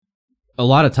a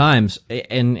lot of times,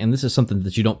 and this is something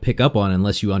that you don't pick up on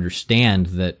unless you understand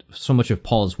that so much of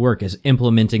Paul's work is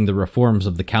implementing the reforms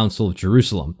of the Council of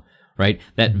Jerusalem, right?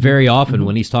 That very often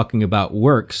when he's talking about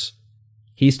works,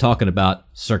 he's talking about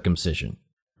circumcision,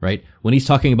 right? When he's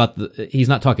talking about he's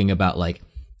not talking about like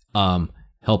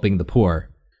helping the poor.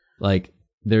 Like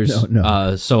there's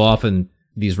so often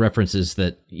these references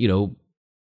that,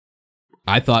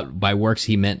 I thought by works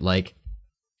he meant like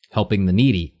helping the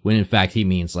needy, when in fact he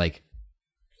means like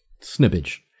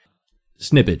snippage.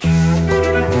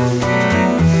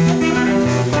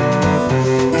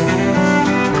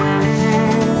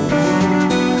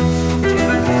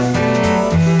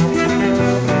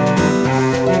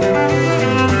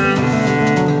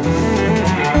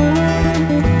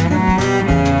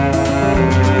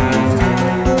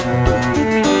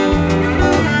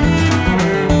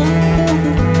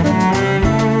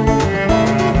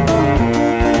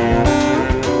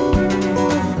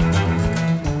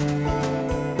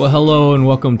 Well, hello and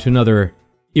welcome to another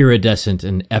iridescent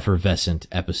and effervescent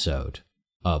episode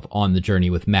of On the Journey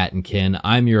with Matt and Ken.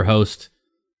 I'm your host.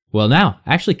 Well, now,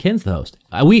 actually, Ken's the host.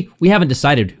 We haven't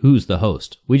decided who's the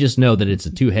host. We just know that it's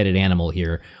a two-headed animal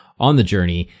here on the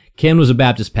journey. Ken was a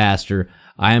Baptist pastor.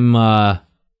 I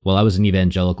was an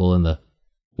evangelical in the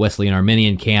Wesleyan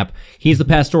Arminian camp. He's the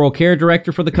pastoral care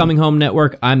director for the Coming Home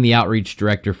Network. I'm the outreach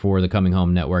director for the Coming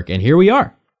Home Network, and here we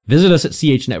are. Visit us at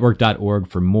chnetwork.org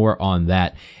for more on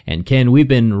that. And Ken, we've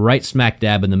been right smack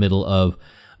dab in the middle of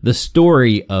the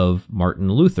story of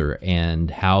Martin Luther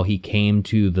and how he came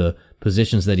to the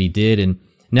positions that he did. And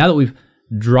now that we've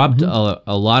dropped a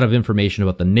lot of information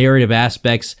about the narrative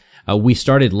aspects, we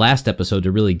started last episode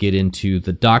to really get into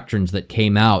the doctrines that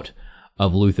came out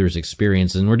of Luther's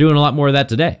experience. And we're doing a lot more of that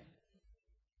today.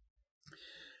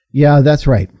 Yeah, that's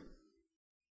right.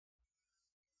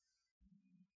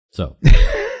 So...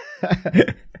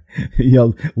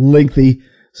 lengthy,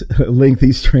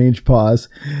 strange pause.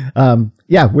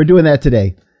 We're doing that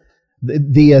today.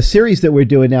 The series that we're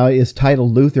doing now is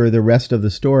titled Luther, the Rest of the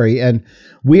Story. And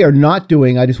we are not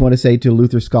doing, I just want to say to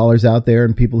Luther scholars out there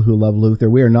and people who love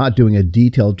Luther, we are not doing a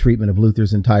detailed treatment of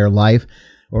Luther's entire life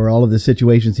or all of the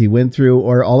situations he went through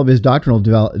or all of his doctrinal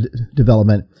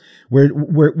development.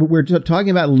 We're talking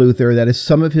about Luther, that is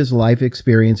some of his life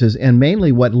experiences and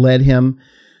mainly what led him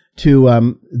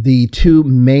to the two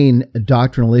main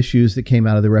doctrinal issues that came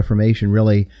out of the Reformation,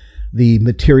 really. The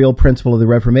material principle of the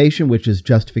Reformation, which is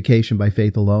justification by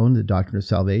faith alone, the doctrine of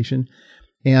salvation,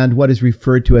 and what is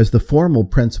referred to as the formal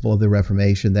principle of the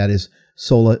Reformation, that is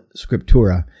sola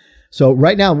scriptura. So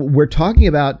right now we're talking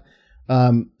about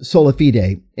sola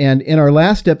fide. And in our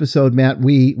last episode, Matt,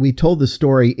 we told the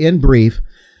story in brief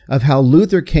of how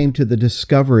Luther came to the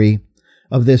discovery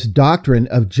of this doctrine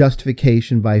of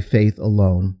justification by faith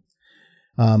alone.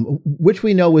 Which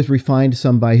we know was refined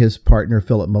some by his partner,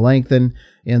 Philip Melanchthon.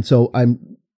 And so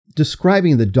I'm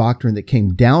describing the doctrine that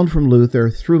came down from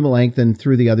Luther through Melanchthon,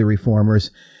 through the other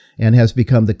reformers, and has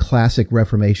become the classic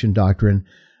Reformation doctrine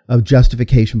of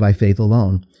justification by faith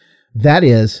alone. That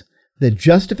is, that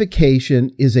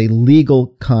justification is a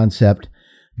legal concept.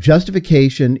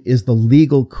 Justification is the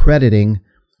legal crediting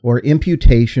or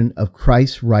imputation of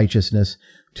Christ's righteousness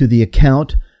to the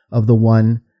account of the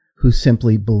one who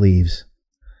simply believes.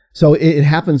 So it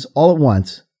happens all at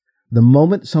once. The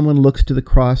moment someone looks to the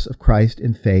cross of Christ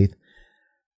in faith,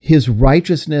 his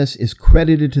righteousness is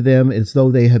credited to them as though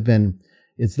they have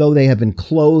been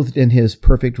clothed in his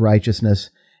perfect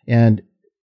righteousness, and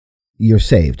you're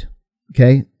saved.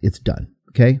 Okay? It's done.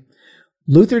 Okay?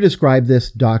 Luther described this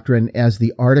doctrine as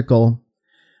the article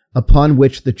upon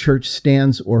which the church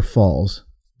stands or falls.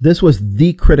 This was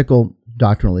the critical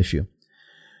doctrinal issue.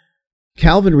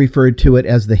 Calvin referred to it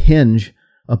as the hinge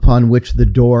upon which the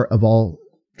door of all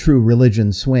true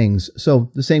religion swings.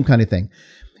 So the same kind of thing.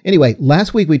 Anyway,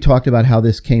 last week we talked about how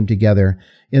this came together.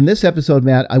 In this episode,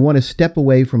 Matt, I want to step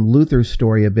away from Luther's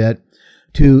story a bit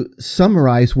to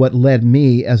summarize what led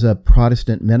me as a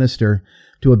Protestant minister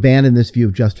to abandon this view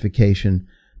of justification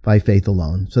by faith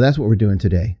alone. So that's what we're doing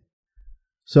today.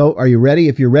 So are you ready?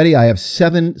 If you're ready, I have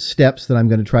 7 steps that I'm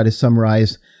going to try to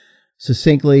summarize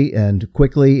succinctly and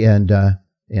quickly, and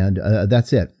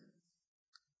that's it.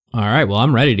 All right. Well,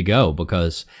 I'm ready to go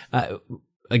because,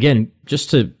 again, just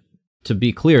to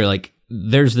be clear, like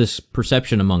there's this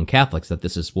perception among Catholics that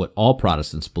this is what all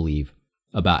Protestants believe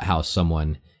about how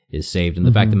someone is saved, and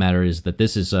the fact of the matter is that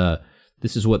this is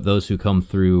what those who come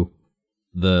through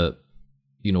the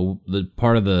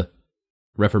part of the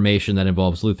Reformation that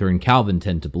involves Luther and Calvin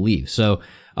tend to believe. So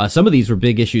some of these were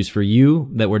big issues for you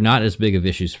that were not as big of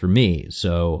issues for me.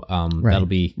 So that'll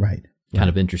be kind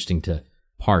of interesting to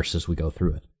parse as we go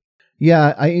through it.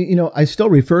 Yeah, I still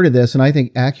refer to this, and I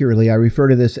think accurately, I refer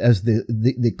to this as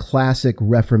the classic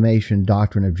Reformation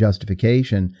doctrine of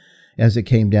justification, as it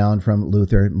came down from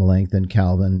Luther, Melanchthon,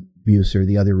 Calvin, Bucer,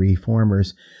 the other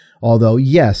reformers. Although,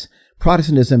 yes,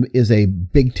 Protestantism is a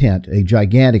big tent, a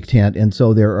gigantic tent, and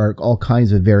so there are all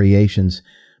kinds of variations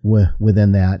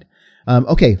within that.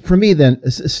 Okay, for me then,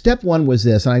 step one was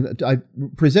this, and I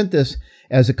present this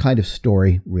as a kind of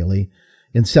story, really,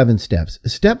 in 7 steps.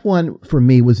 Step one for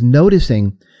me was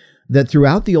noticing that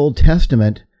throughout the Old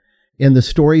Testament, in the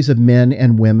stories of men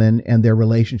and women and their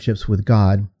relationships with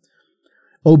God,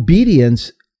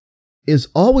 obedience is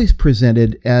always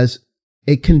presented as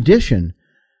a condition,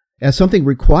 as something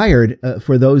required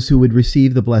for those who would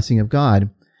receive the blessing of God.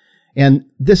 And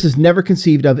this is never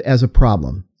conceived of as a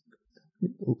problem.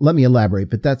 Let me elaborate,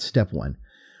 but that's step one.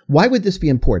 Why would this be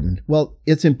important? Well,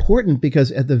 it's important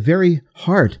because at the very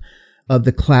heart of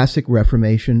the classic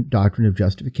Reformation doctrine of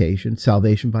justification,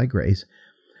 salvation by grace,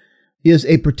 is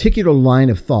a particular line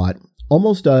of thought,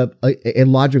 almost a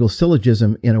logical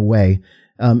syllogism in a way.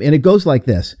 And it goes like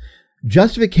this.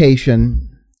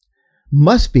 Justification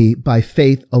must be by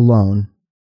faith alone.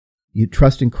 You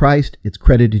trust in Christ, it's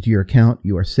credited to your account,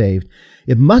 you are saved.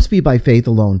 It must be by faith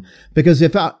alone, because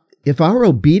if our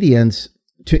obedience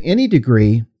to any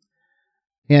degree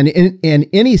and in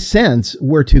any sense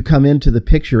were to come into the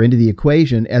picture, into the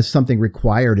equation as something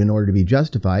required in order to be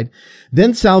justified,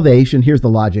 then salvation, here's the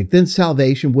logic, then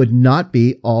salvation would not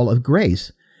be all of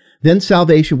grace. Then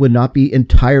salvation would not be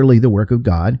entirely the work of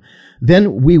God.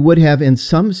 Then we would have in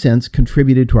some sense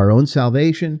contributed to our own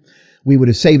salvation. We would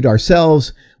have saved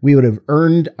ourselves. We would have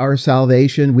earned our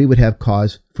salvation. We would have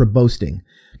cause for boasting.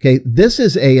 Okay, this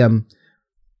is a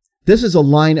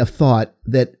line of thought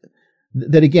that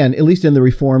again, at least in the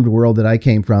Reformed world that I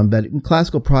came from, but in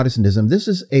classical Protestantism, this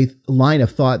is a line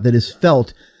of thought that is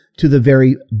felt to the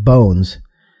very bones.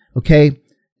 Okay?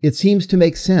 It seems to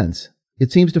make sense.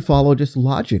 It seems to follow just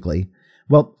logically.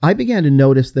 Well, I began to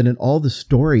notice that in all the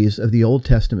stories of the Old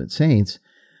Testament saints,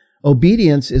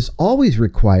 obedience is always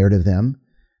required of them,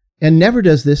 and never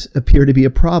does this appear to be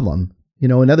a problem.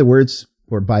 In other words,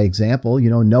 or by example,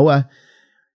 Noah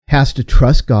has to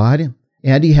trust God,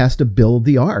 and he has to build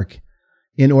the ark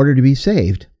in order to be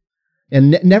saved.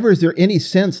 And never is there any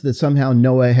sense that somehow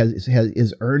Noah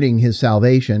is earning his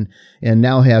salvation and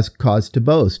now has cause to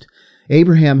boast.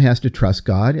 Abraham has to trust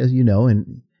God, as you know,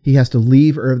 and he has to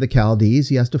leave Ur of the Chaldees.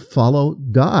 He has to follow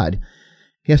God.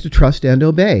 He has to trust and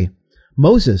obey.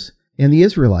 Moses and the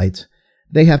Israelites,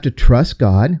 they have to trust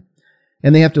God,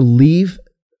 and they have to leave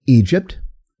Egypt.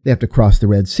 They have to cross the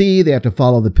Red Sea. They have to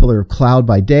follow the pillar of cloud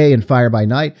by day and fire by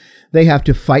night. They have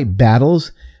to fight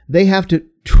battles. They have to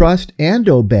trust and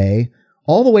obey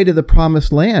all the way to the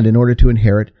promised land in order to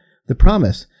inherit the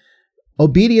promise.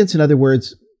 Obedience, in other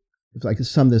words, if I could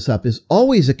sum this up, is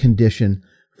always a condition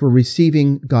for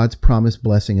receiving God's promised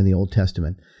blessing in the Old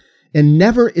Testament. And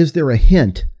never is there a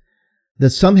hint that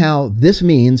somehow this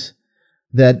means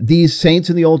that these saints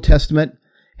in the Old Testament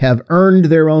have earned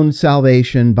their own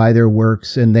salvation by their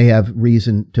works and they have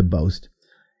reason to boast.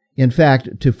 In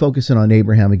fact, to focus in on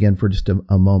Abraham again for just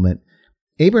a moment,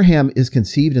 Abraham is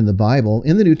conceived in the Bible,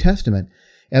 in the New Testament,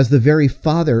 as the very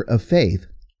father of faith.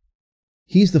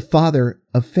 He's the father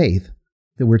of faith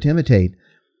that we're to imitate.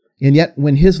 And yet,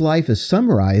 when his life is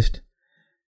summarized,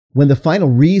 when the final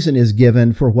reason is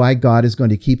given for why God is going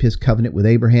to keep his covenant with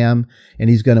Abraham, and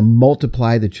he's going to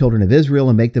multiply the children of Israel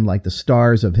and make them like the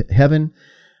stars of heaven,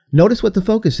 notice what the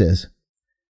focus is.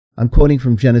 I'm quoting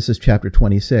from Genesis chapter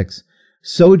 26.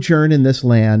 Sojourn in this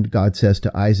land, God says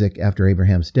to Isaac after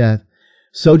Abraham's death.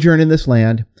 Sojourn in this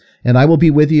land, and I will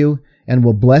be with you and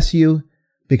will bless you,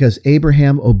 because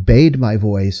Abraham obeyed my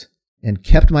voice and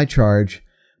kept my charge,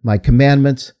 my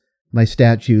commandments, my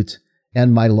statutes,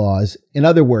 and my laws. In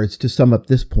other words, to sum up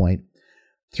this point,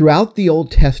 throughout the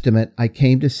Old Testament, I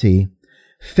came to see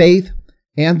faith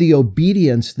and the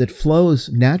obedience that flows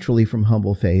naturally from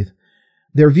humble faith.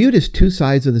 They're viewed as two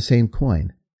sides of the same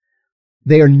coin.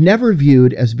 They are never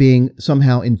viewed as being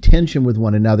somehow in tension with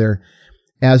one another,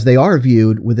 as they are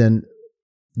viewed within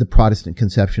the Protestant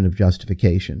conception of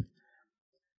justification.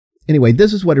 Anyway,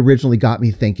 this is what originally got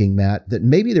me thinking, Matt, that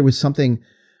maybe there was something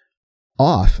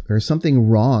off or something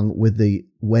wrong with the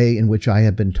way in which I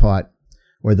had been taught,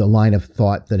 or the line of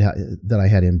thought that I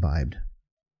had imbibed.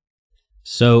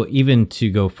 So even to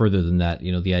go further than that,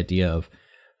 the idea of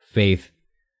faith,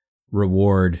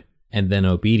 reward, and then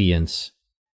obedience.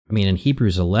 I mean, in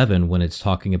Hebrews 11, when it's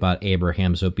talking about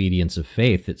Abraham's obedience of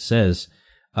faith, it says,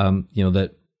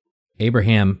 that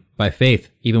Abraham, by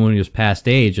faith, even when he was past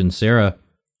age, and Sarah,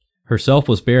 herself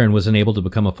was barren, was unable to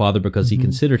become a father because he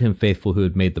considered him faithful who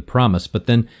had made the promise. But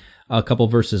then a couple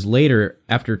verses later,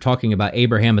 after talking about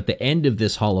Abraham at the end of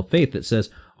this hall of faith, it says,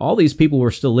 all these people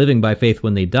were still living by faith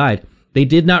when they died. They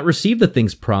did not receive the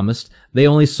things promised. They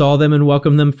only saw them and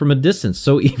welcomed them from a distance.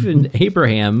 So even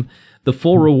Abraham, the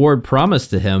full reward promised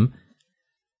to him,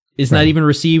 is not even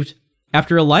received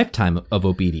after a lifetime of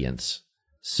obedience.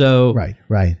 So,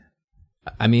 right.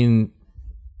 I mean,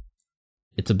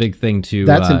 it's a big thing to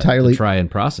try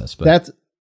and process. But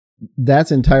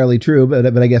that's entirely true.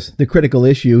 But I guess the critical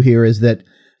issue here is that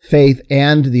faith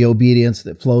and the obedience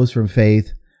that flows from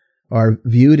faith are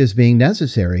viewed as being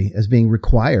necessary, as being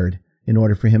required in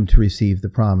order for him to receive the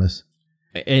promise.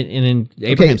 And in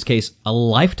Abraham's case, a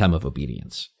lifetime of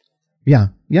obedience. Yeah,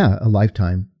 a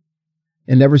lifetime.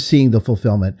 And never seeing the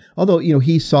fulfillment. Although,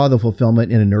 he saw the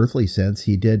fulfillment in an earthly sense.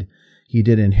 He did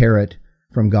inherit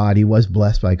from God. He was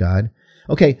blessed by God.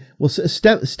 Okay, well,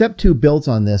 step 2 builds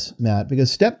on this, Matt,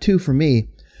 because step 2 for me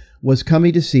was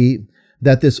coming to see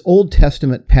that this Old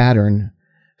Testament pattern,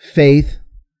 faith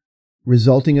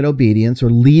resulting in obedience or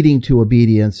leading to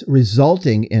obedience,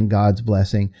 resulting in God's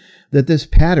blessing, that this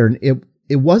pattern,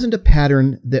 it wasn't a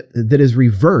pattern that is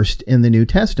reversed in the New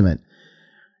Testament.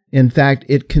 In fact,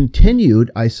 it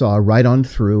continued, I saw, right on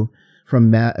through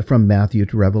from Matthew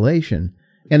to Revelation.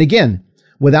 And again,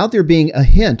 without there being a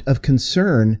hint of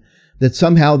concern that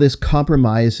somehow this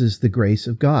compromises the grace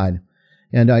of God.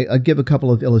 And I give a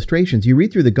couple of illustrations. You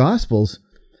read through the Gospels,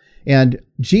 and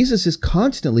Jesus is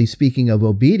constantly speaking of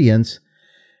obedience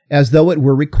as though it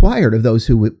were required of those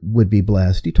who would be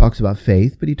blessed. He talks about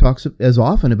faith, but he talks as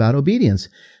often about obedience.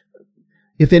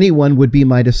 If anyone would be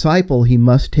my disciple, he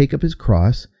must take up his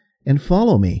cross and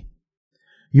follow me.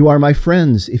 You are my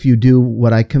friends if you do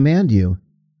what I command you.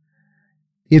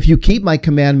 If you keep my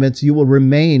commandments, you will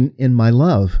remain in my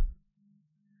love.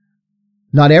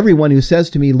 Not everyone who says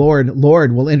to me, Lord,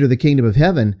 Lord, will enter the kingdom of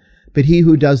heaven, but he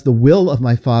who does the will of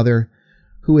my Father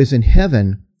who is in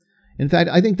heaven. In fact,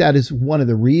 I think that is one of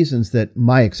the reasons that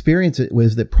my experience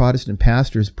was that Protestant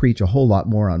pastors preach a whole lot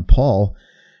more on Paul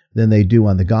than they do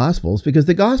on the Gospels, because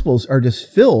the Gospels are just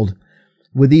filled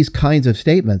with these kinds of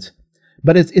statements.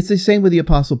 But it's the same with the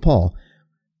Apostle Paul.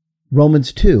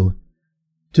 Romans 2,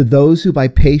 to those who by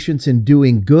patience in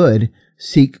doing good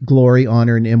seek glory,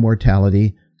 honor, and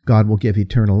immortality, God will give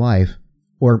eternal life.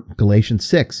 Or Galatians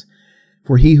 6,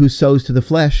 for he who sows to the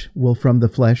flesh will from the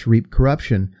flesh reap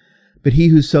corruption, but he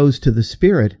who sows to the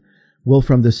Spirit will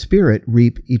from the Spirit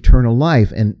reap eternal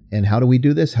life. And how do we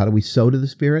do this? How do we sow to the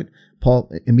Spirit?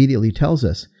 Paul immediately tells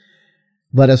us,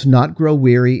 let us not grow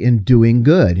weary in doing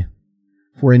good,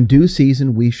 for in due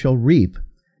season we shall reap,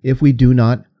 if we do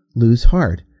not lose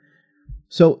heart.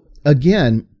 So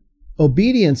again,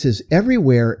 obedience is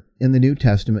everywhere in the New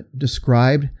Testament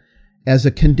described as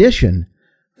a condition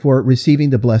for receiving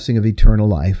the blessing of eternal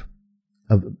life,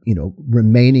 of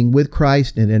remaining with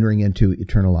Christ and entering into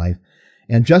eternal life.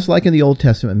 And just like in the Old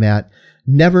Testament, Matt,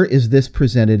 never is this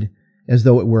presented as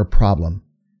though it were a problem.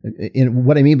 And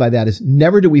what I mean by that is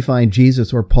never do we find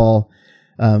Jesus or Paul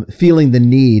feeling the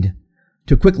need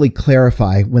to quickly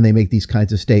clarify when they make these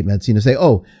kinds of statements, say,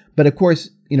 oh, but of course,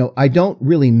 I don't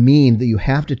really mean that you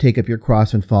have to take up your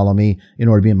cross and follow me in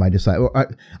order to be my disciple.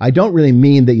 I don't really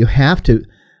mean that you have to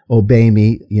obey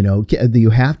me, that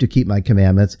you have to keep my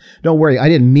commandments. Don't worry, I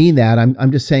didn't mean that.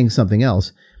 I'm just saying something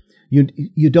else.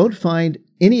 You don't find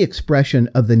any expression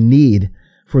of the need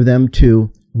for them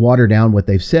to water down what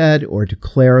they've said or to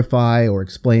clarify or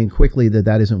explain quickly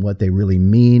that isn't what they really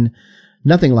mean.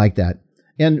 Nothing like that.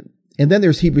 And then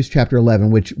there's Hebrews chapter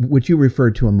 11, which you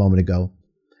referred to a moment ago.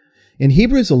 In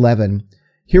Hebrews 11,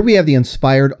 here we have the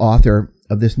inspired author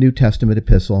of this New Testament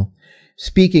epistle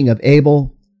speaking of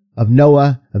Abel, of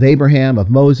Noah, of Abraham, of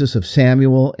Moses, of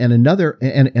Samuel, and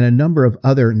a number of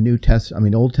other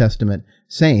Old Testament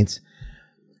saints,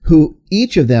 who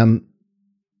each of them,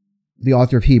 the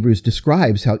author of Hebrews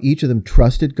describes how each of them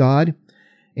trusted God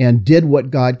and did what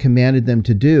God commanded them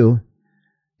to do,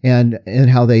 and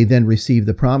how they then received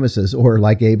the promises, or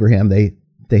like Abraham,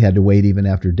 they had to wait even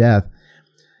after death.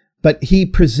 But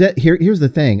here's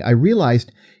the thing. I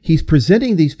realized he's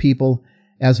presenting these people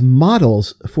as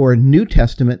models for New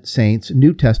Testament saints,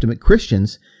 New Testament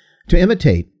Christians to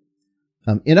imitate.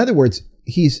 In other words,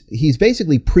 he's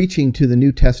basically preaching to the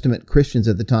New Testament Christians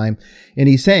at the time, and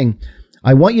he's saying,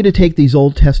 I want you to take these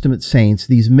Old Testament saints,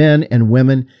 these men and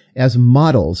women, as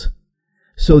models,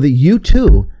 so that you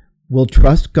too will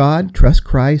trust God, trust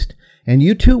Christ, and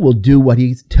you too will do what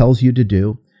he tells you to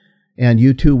do, and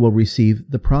you too will receive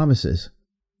the promises.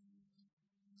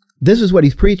 This is what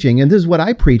he's preaching, and this is what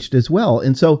I preached as well.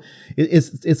 And so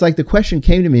it's like the question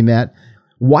came to me, Matt,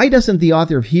 why doesn't the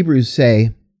author of Hebrews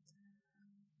say,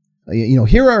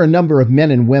 here are a number of men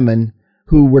and women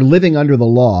who were living under the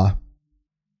law,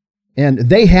 and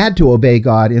they had to obey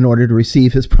God in order to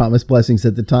receive his promised blessings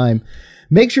at the time.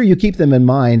 Make sure you keep them in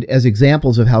mind as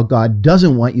examples of how God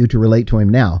doesn't want you to relate to him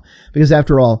now. Because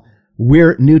after all,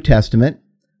 we're New Testament,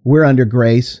 we're under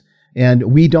grace,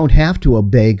 and we don't have to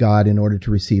obey God in order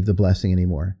to receive the blessing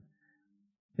anymore.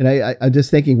 And I'm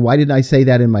just thinking, why didn't I say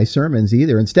that in my sermons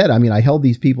either? Instead, I held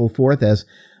these people forth as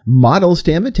models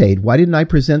to imitate. Why didn't I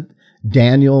present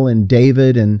Daniel and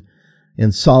David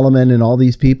and Solomon and all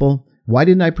these people? Why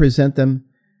didn't I present them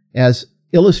as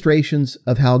illustrations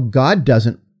of how God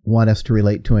doesn't want us to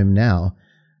relate to him now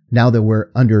that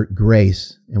we're under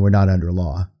grace and we're not under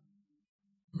law?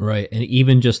 Right. And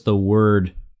even just the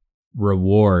word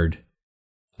reward,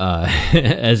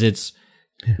 as it's,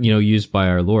 used by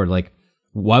our Lord, like,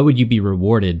 why would you be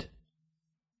rewarded?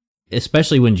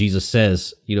 Especially when Jesus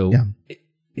says,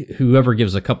 whoever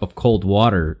gives a cup of cold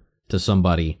water to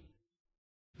somebody,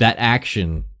 that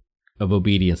action of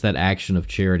obedience, that action of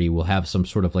charity will have some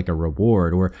sort of like a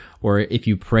reward. Or if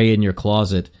you pray in your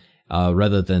closet,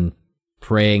 rather than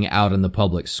praying out in the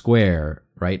public square,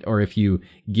 right? Or if you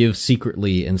give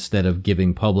secretly instead of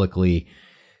giving publicly,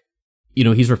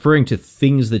 he's referring to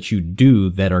things that you do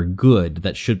that are good,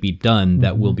 that should be done,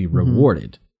 that will be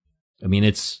rewarded.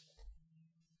 It's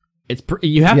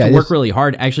you have to work really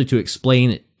hard actually to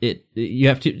explain it. You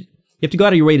have to go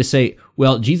out of your way to say,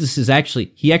 well, Jesus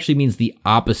he actually means the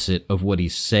opposite of what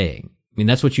he's saying.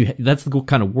 That's the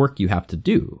kind of work you have to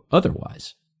do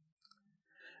otherwise.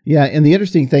 Yeah, and the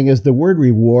interesting thing is the word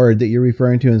reward that you're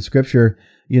referring to in Scripture,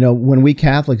 when we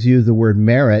Catholics use the word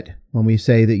merit, when we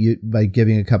say that by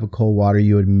giving a cup of cold water,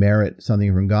 you would merit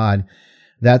something from God,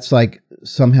 that's like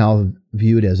somehow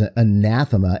viewed as an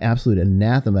anathema, absolute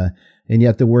anathema. And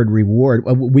yet the word reward,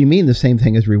 we mean the same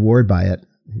thing as reward by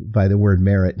the word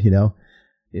merit,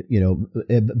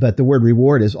 but the word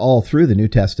reward is all through the New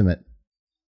Testament.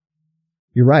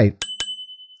 You're right.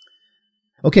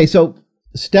 Okay, so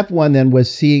step one then was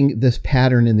seeing this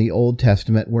pattern in the Old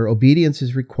Testament where obedience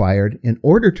is required in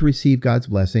order to receive God's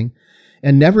blessing,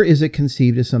 and never is it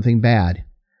conceived as something bad.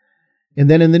 And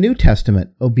then in the New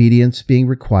Testament, obedience being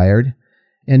required,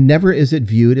 and never is it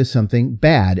viewed as something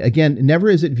bad. Again, never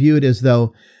is it viewed as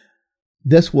though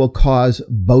this will cause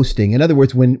boasting. In other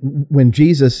words, when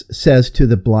Jesus says to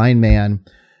the blind man,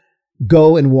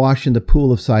 go and wash in the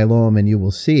pool of Siloam and you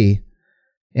will see,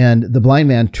 and the blind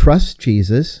man trusts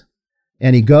Jesus,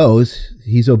 and he goes,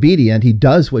 he's obedient, he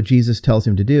does what Jesus tells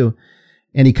him to do,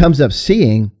 and he comes up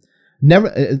seeing.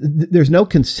 There's no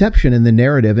conception in the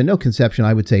narrative, and no conception,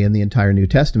 I would say, in the entire New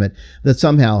Testament, that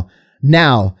somehow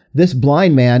now this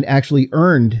blind man actually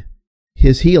earned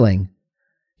his healing.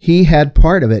 He had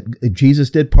part of it.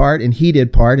 Jesus did part, and he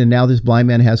did part, and now this blind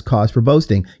man has cause for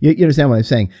boasting. You understand what I'm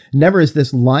saying? Never is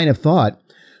this line of thought,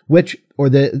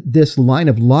 this line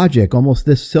of logic, almost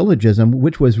this syllogism,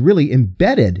 which was really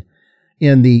embedded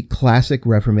in the classic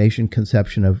Reformation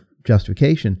conception of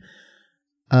justification.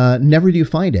 Never do you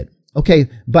find it. Okay,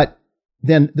 but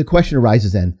then the question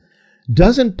arises then,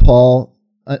 doesn't Paul,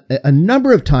 a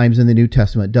number of times in the New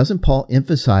Testament, doesn't Paul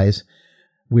emphasize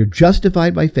we're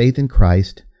justified by faith in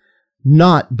Christ,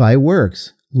 not by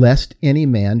works, lest any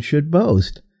man should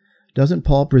boast? Doesn't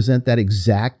Paul present that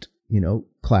exact,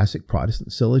 classic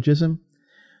Protestant syllogism?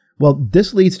 Well,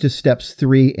 this leads to steps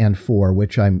 3 and 4,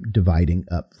 which I'm dividing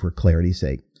up for clarity's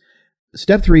sake.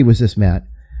 Step 3 was this, Matt.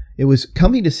 It was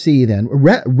coming to see then,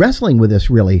 wrestling with this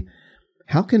really,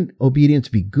 how can obedience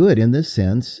be good in this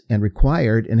sense and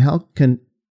required, and how can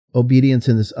obedience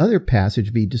in this other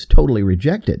passage be just totally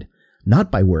rejected,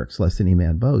 not by works, lest any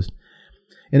man boast?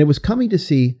 And it was coming to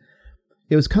see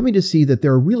that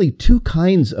there are really two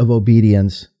kinds of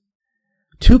obedience,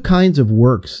 two kinds of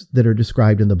works that are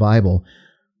described in the Bible.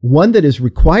 One that is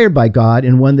required by God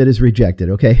and one that is rejected.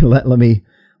 Okay, let me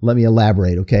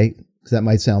elaborate. Okay, because that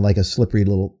might sound like a slippery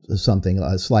little something,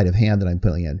 a sleight of hand that I'm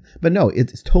putting in. But no,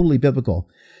 it's totally biblical.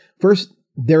 First,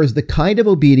 there is the kind of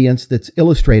obedience that's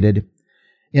illustrated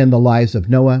in the lives of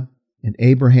Noah and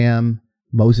Abraham,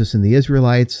 Moses and the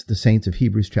Israelites, the saints of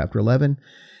Hebrews chapter 11.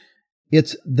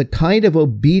 It's the kind of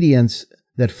obedience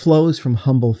that flows from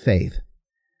humble faith.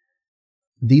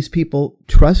 These people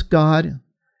trust God,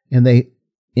 and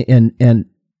and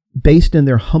based in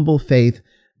their humble faith,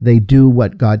 they do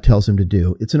what God tells them to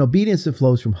do. It's an obedience that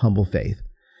flows from humble faith.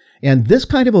 And this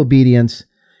kind of obedience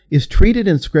is treated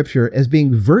in Scripture as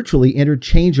being virtually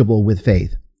interchangeable with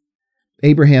faith.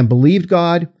 Abraham believed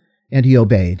God, and he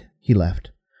obeyed. He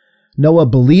left. Noah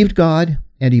believed God,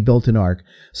 and he built an ark.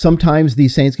 Sometimes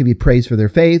these saints can be praised for their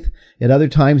faith. At other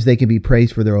times, they can be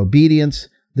praised for their obedience.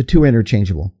 The two are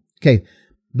interchangeable. Okay,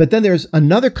 but then there's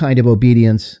another kind of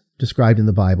obedience described in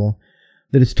the Bible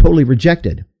that is totally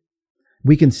rejected.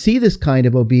 We can see this kind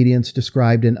of obedience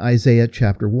described in Isaiah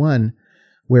chapter 1,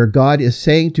 where God is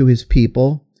saying to his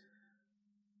people,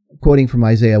 quoting from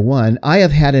Isaiah 1, "I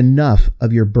have had enough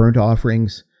of your burnt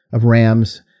offerings of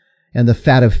rams and the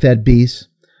fat of fed beasts.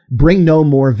 Bring no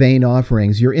more vain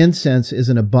offerings. Your incense is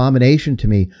an abomination to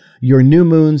me. Your new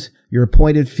moons, your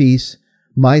appointed feasts,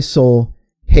 my soul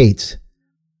hates."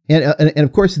 And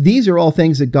of course, these are all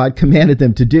things that God commanded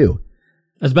them to do.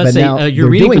 I was about to say, you're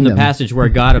reading from the passage where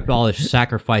God abolished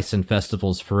sacrifice and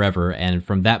festivals forever, and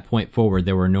from that point forward,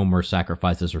 there were no more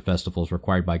sacrifices or festivals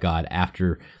required by God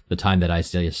after the time that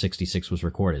Isaiah 66 was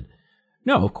recorded.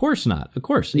 No, of course not. Of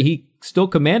course, he still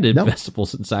commanded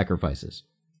festivals and sacrifices.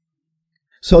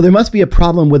 So there must be a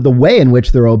problem with the way in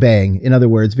which they're obeying, in other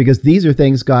words, because these are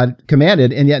things God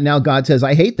commanded, and yet now God says,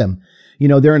 I hate them.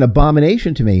 They're an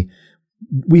abomination to me.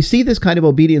 We see this kind of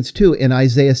obedience, too, in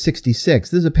Isaiah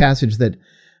 66. This is a passage that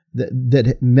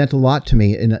meant a lot to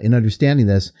me in understanding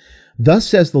this. "Thus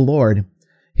says the Lord,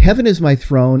 heaven is my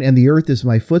throne, and the earth is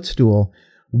my footstool.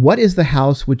 What is the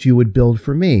house which you would build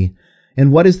for me?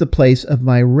 And what is the place of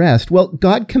my rest?" Well,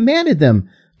 God commanded them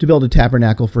to build a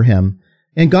tabernacle for him,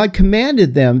 and God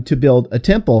commanded them to build a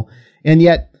temple. And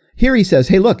yet, here he says,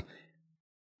 hey, look.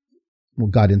 Well,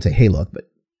 God didn't say, hey, look, but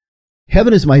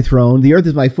heaven is my throne, the earth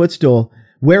is my footstool.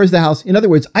 Where is the house? In other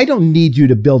words, I don't need you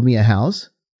to build me a house.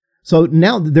 So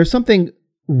now there's something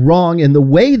wrong in the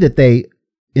way that they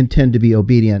intend to be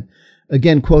obedient.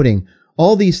 Again, quoting,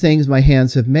 "All these things my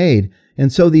hands have made,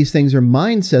 and so these things are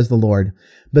mine, says the Lord.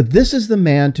 But this is the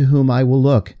man to whom I will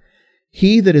look,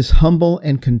 he that is humble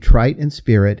and contrite in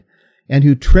spirit, and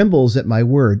who trembles at my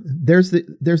word." There's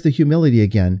the humility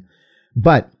again.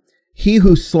 "But he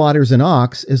who slaughters an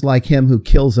ox is like him who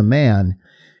kills a man.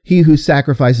 He who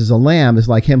sacrifices a lamb is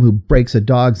like him who breaks a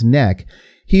dog's neck.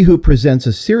 He who presents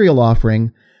a cereal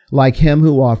offering, like him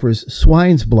who offers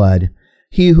swine's blood.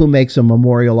 He who makes a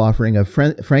memorial offering of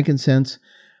frankincense,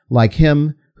 like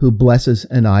him who blesses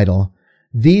an idol.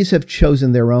 These have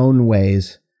chosen their own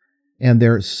ways, and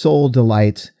their soul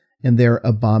delights in their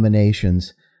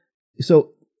abominations."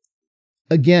 So,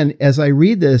 again, as I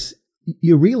read this,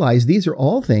 you realize these are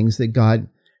all things that God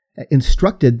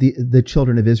instructed the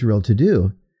children of Israel to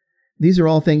do. These are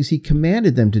all things he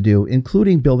commanded them to do,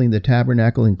 including building the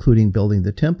tabernacle, including building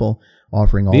the temple,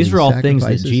 offering all these sacrifices. These are all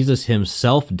things that Jesus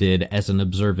himself did as an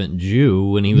observant Jew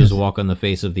when he was walking the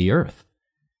face of the earth.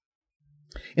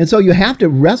 And so you have to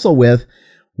wrestle with,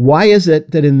 why is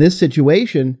it that in this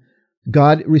situation,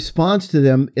 God responds to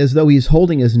them as though he's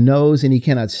holding his nose and he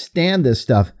cannot stand this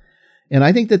stuff? And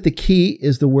I think that the key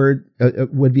is the word,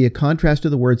 would be a contrast to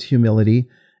the words humility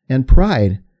and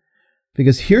pride.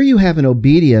 Because here you have an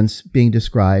obedience being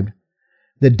described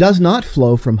that does not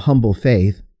flow from humble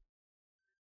faith.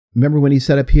 Remember when he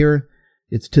said up here,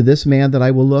 "It's to this man that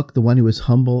I will look, the one who is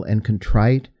humble and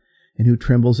contrite and who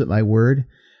trembles at my word."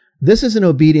 This is an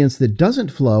obedience that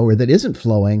doesn't flow, or that isn't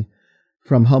flowing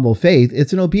from humble faith.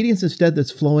 It's an obedience instead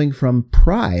that's flowing from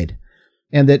pride,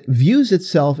 and that views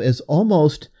itself as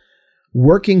almost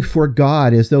working for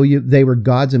God, as though they were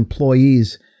God's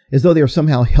employees, as though they were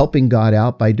somehow helping God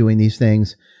out by doing these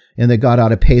things, and that God ought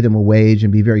to pay them a wage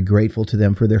and be very grateful to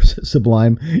them for their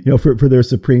sublime, for their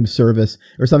supreme service,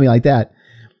 or something like that.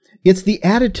 It's the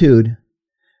attitude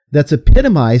that's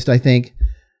epitomized, I think,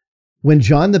 when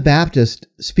John the Baptist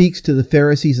speaks to the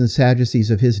Pharisees and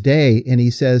Sadducees of his day, and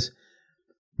he says,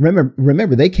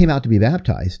 remember, they came out to be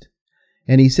baptized.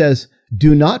 And he says,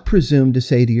 "Do not presume to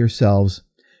say to yourselves,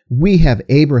 'We have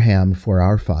Abraham for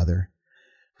our father.'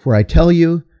 For I tell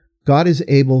you, God is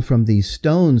able from these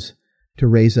stones to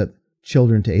raise up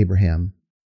children to Abraham."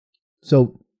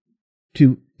 So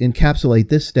to encapsulate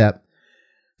this step,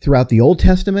 throughout the Old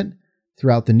Testament,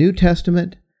 throughout the New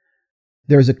Testament,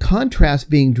 there's a contrast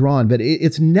being drawn, but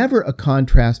it's never a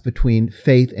contrast between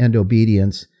faith and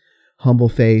obedience, humble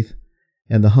faith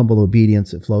and the humble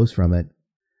obedience that flows from it.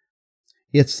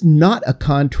 It's not a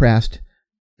contrast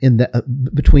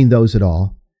between those at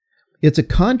all. It's a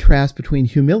contrast between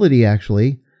humility,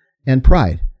 actually, and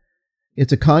pride.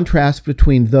 It's a contrast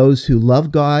between those who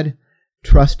love God,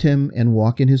 trust him, and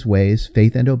walk in his ways,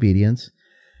 faith and obedience,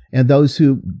 and those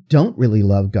who don't really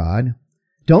love God,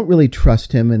 don't really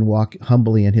trust him and walk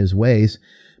humbly in his ways,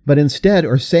 but instead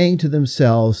are saying to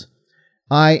themselves,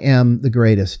 "I am the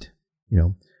greatest.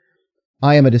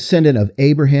 I am a descendant of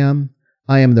Abraham.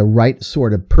 I am the right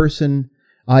sort of person.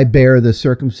 I bear the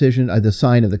circumcision, the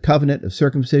sign of the covenant of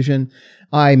circumcision.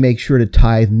 I make sure to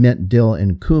tithe mint, dill,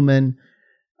 and cumin.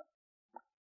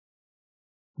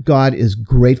 God is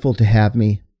grateful to have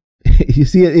me. You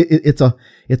see, it's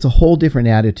a whole different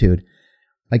attitude.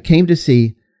 I came to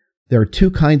see there are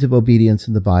two kinds of obedience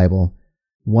in the Bible,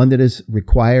 one that is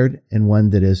required and one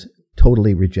that is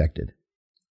totally rejected.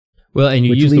 Well, and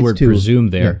you use the word presume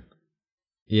there.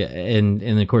 Yeah, and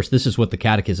of course, this is what the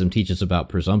Catechism teaches about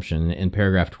presumption. In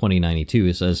paragraph 2092,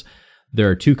 it says, there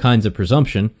are two kinds of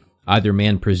presumption. Either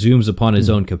man presumes upon his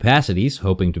own capacities,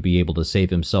 hoping to be able to save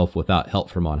himself without help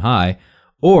from on high,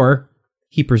 or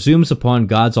he presumes upon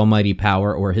God's almighty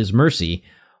power or his mercy,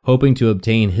 hoping to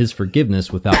obtain his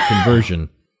forgiveness without conversion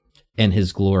and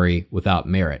his glory without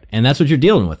merit. And that's what you're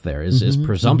dealing with there, is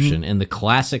presumption in the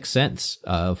classic sense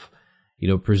of,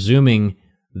 presuming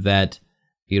that,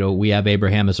 we have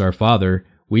Abraham as our father.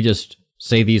 We just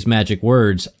say these magic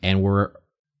words and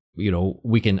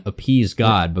we can appease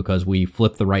God because we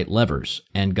flip the right levers.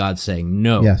 And God's saying,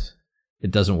 no,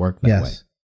 it doesn't work that way.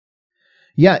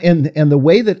 Yeah, and the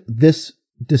way that this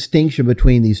distinction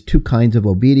between these two kinds of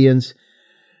obedience,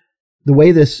 the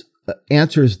way this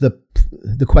answers the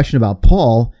question about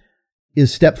Paul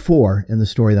is step 4 in the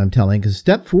story that I'm telling, because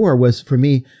step 4 was for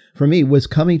me was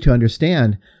coming to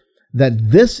understand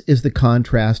that this is the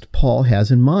contrast Paul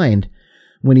has in mind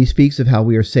when he speaks of how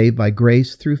we are saved by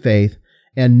grace through faith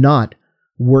and not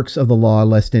works of the law,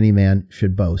 lest any man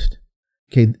should boast.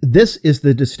 Okay, this is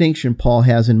the distinction Paul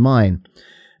has in mind.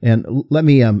 And let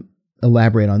me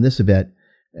elaborate on this a bit.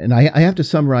 And I have to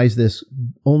summarize this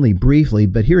only briefly,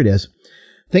 but here it is.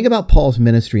 Think about Paul's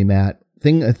ministry, Matt.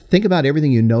 Think about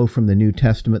everything you know from the New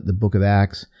Testament, the book of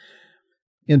Acts.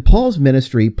 In Paul's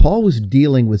ministry, Paul was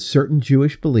dealing with certain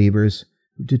Jewish believers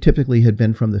who typically had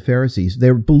been from the Pharisees.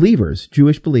 They were believers,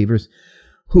 Jewish believers,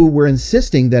 who were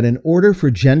insisting that in order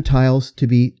for Gentiles to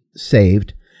be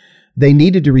saved, they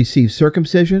needed to receive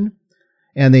circumcision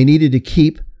and they needed to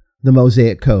keep the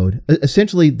Mosaic Code.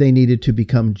 Essentially, they needed to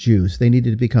become Jews. They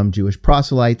needed to become Jewish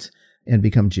proselytes and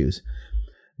become Jews.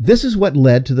 This is what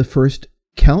led to the first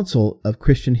council of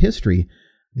Christian history,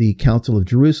 the Council of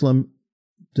Jerusalem,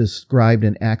 described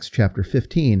in Acts chapter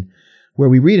 15, where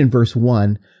we read in verse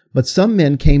 1, "But some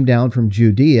men came down from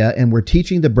Judea and were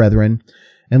teaching the brethren,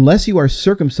 unless you are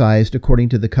circumcised according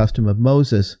to the custom of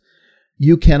Moses,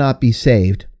 you cannot be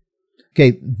saved."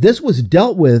 Okay, this was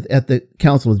dealt with at the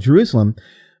Council of Jerusalem,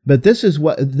 but this is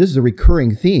a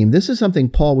recurring theme. This is something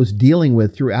Paul was dealing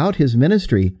with throughout his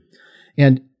ministry.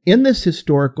 And in this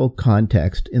historical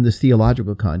context, in this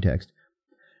theological context,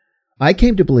 I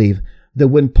came to believe that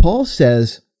when Paul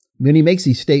says, when he makes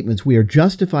these statements, we are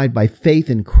justified by faith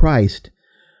in Christ,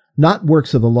 not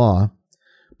works of the law,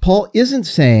 Paul isn't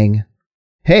saying,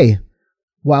 hey,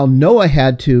 while Noah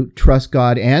had to trust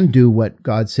God and do what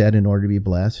God said in order to be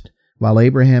blessed, while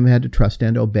Abraham had to trust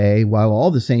and obey, while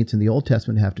all the saints in the Old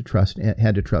Testament had to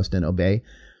trust and obey,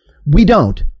 we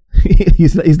don't.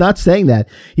 He's not saying that.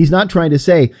 He's not trying to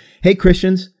say, hey,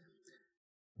 Christians,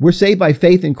 we're saved by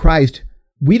faith in Christ.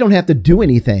 We don't have to do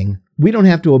anything. We don't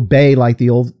have to obey like the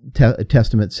Old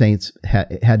Testament saints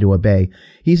had to obey.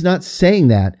 He's not saying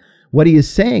that. What he is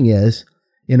saying is,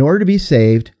 in order to be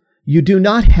saved, you do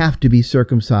not have to be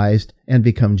circumcised and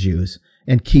become Jews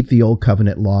and keep the Old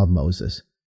Covenant law of Moses.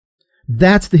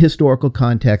 That's the historical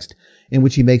context in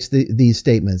which he makes these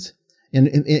statements. And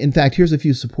in fact, here's a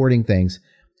few supporting things.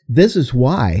 This is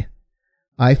why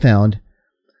I found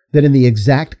that in the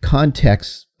exact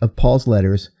context of Paul's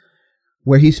letters,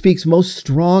 where he speaks most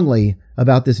strongly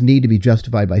about this need to be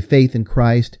justified by faith in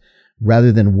Christ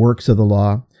rather than works of the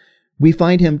law, we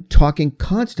find him talking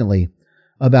constantly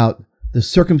about the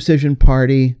circumcision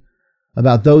party,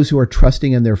 about those who are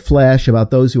trusting in their flesh,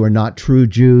 about those who are not true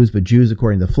Jews, but Jews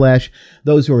according to the flesh,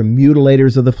 those who are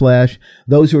mutilators of the flesh,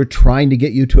 those who are trying to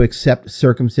get you to accept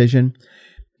circumcision.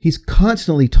 He's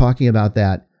constantly talking about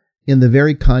that in the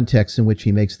very context in which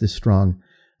he makes this strong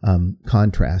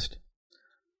contrast.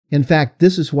 In fact,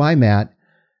 this is why, Matt,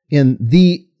 in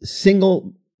the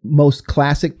single most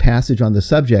classic passage on the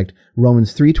subject,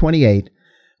 Romans 3:28,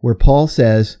 where Paul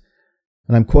says,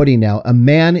 and I'm quoting now, "A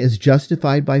man is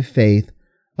justified by faith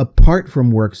apart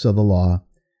from works of the law."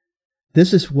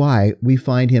 This is why we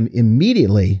find him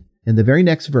immediately in the very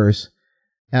next verse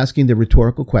asking the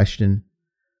rhetorical question,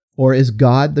 or is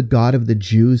God the God of the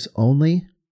Jews only?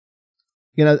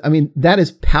 That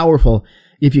is powerful.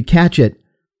 If you catch it,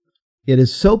 it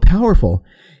is so powerful.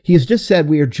 He has just said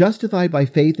we are justified by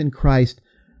faith in Christ,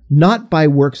 not by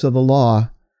works of the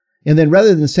law. And then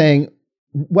rather than saying,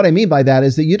 what I mean by that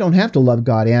is that you don't have to love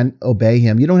God and obey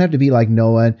him. You don't have to be like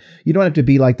Noah. You don't have to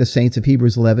be like the saints of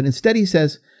Hebrews 11. Instead, he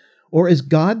says, or is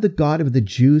God the God of the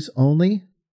Jews only?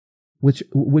 Which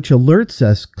alerts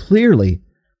us clearly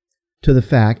to the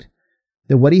fact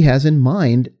that what he has in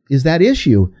mind is that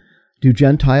issue. Do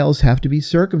Gentiles have to be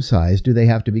circumcised? Do they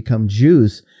have to become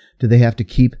Jews? Do they have to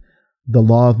keep the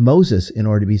law of Moses in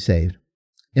order to be saved?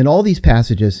 In all these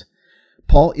passages,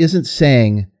 Paul isn't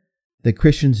saying that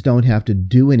Christians don't have to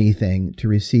do anything to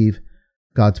receive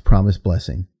God's promised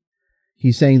blessing.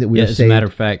 He's saying that we are as saved a matter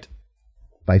of fact,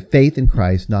 by faith in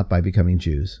Christ, not by becoming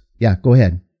Jews. Yeah, go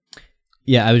ahead.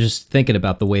 Yeah, I was just thinking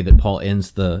about the way that Paul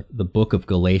ends the book of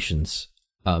Galatians,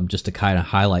 just to kind of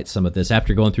highlight some of this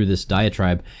after going through this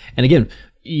diatribe. And again,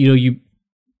 you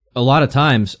a lot of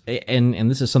times,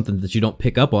 and this is something that you don't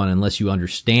pick up on unless you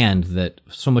understand that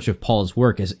so much of Paul's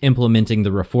work is implementing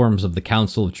the reforms of the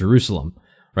Council of Jerusalem,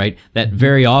 right? That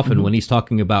very often when he's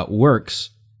talking about works,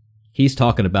 he's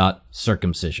talking about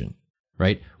circumcision,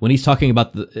 right? When he's talking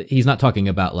about he's not talking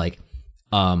about like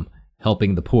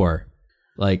helping the poor.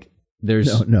 Like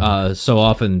there's so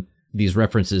often these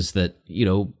references that,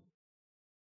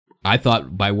 I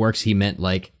thought by works he meant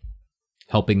like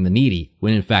helping the needy,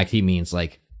 when in fact he means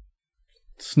like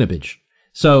snippage.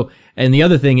 So, and the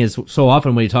other thing is, so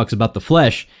often when he talks about the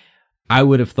flesh, I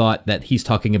would have thought that he's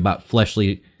talking about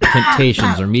fleshly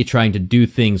temptations or me trying to do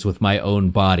things with my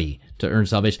own body to earn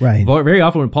salvation. Right. But very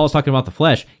often when Paul's talking about the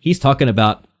flesh, he's talking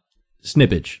about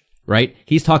snippage, right?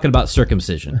 He's talking about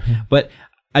circumcision. But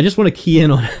I just want to key in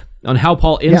on how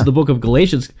Paul ends the book of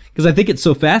Galatians, because I think it's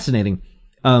so fascinating.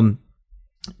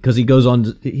 Because he goes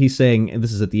on, he's saying, and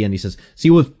this is at the end, he says, see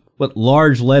with what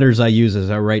large letters I use as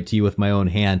I write to you with my own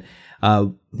hand.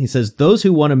 He says, those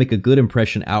who want to make a good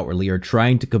impression outwardly are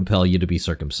trying to compel you to be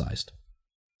circumcised.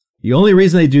 The only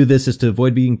reason they do this is to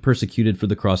avoid being persecuted for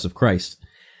the cross of Christ.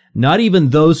 Not even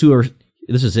those who are,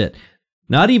 this is it,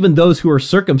 not even those who are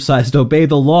circumcised obey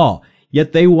the law,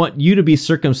 yet they want you to be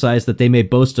circumcised that they may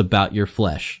boast about your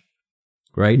flesh.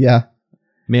 Right? Yeah.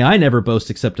 May I never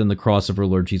boast except in the cross of our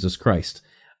Lord Jesus Christ.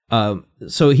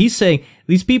 So he's saying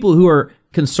these people who are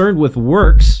concerned with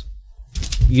works,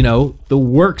 the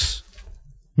works,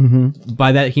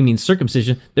 by that he means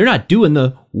circumcision, they're not doing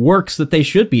the works that they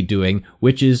should be doing,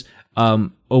 which is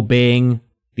obeying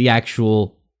the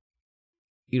actual,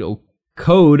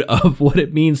 code of what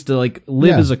it means to like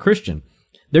live as a Christian.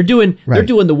 They're doing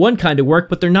the one kind of work,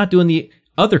 but they're not doing the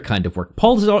other kind of work.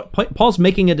 Paul's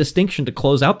making a distinction to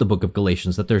close out the book of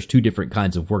Galatians, that there's two different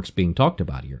kinds of works being talked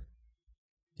about here.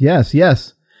 Yes.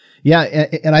 Yeah,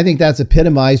 and I think that's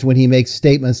epitomized when he makes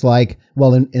statements like,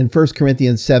 well, in 1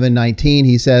 Corinthians 7:19,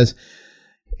 he says,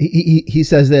 he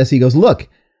says this, he goes, look,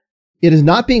 it is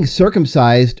not being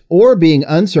circumcised or being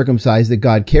uncircumcised that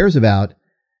God cares about.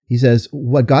 He says,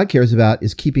 what God cares about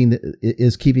is keeping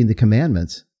the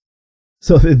commandments.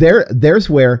 So there's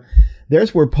where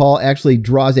Paul actually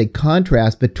draws a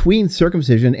contrast between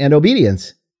circumcision and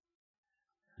obedience.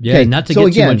 Yeah, okay, not to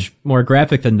get too much more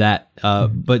graphic than that,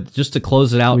 but just to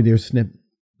close it out. With your snip.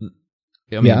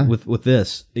 With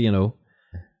this,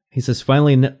 he says,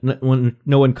 finally,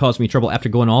 no one caused me trouble, after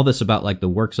going all this about like the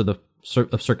works of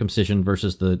circumcision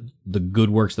versus the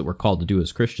good works that we're called to do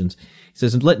as Christians. He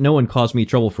says, and let no one cause me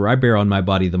trouble, for I bear on my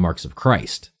body the marks of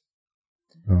Christ.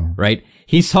 Oh. Right?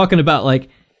 He's talking about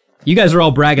like, you guys are all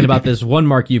bragging about this one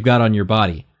mark you've got on your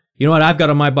body. You know what I've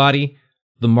got on my body?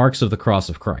 The marks of the cross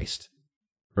of Christ.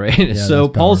 Right? Yeah, so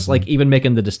Paul's like even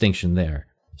making the distinction there.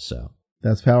 So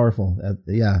that's powerful.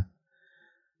 Yeah.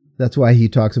 That's why he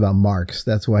talks about marks.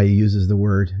 That's why he uses the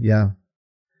word. Yeah.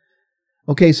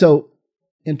 Okay. So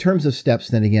in terms of steps,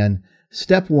 then again,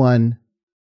 step 1,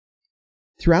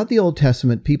 throughout the Old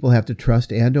Testament, people have to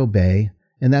trust and obey,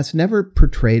 and that's never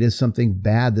portrayed as something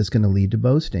bad that's going to lead to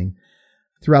boasting.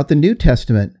 Throughout the New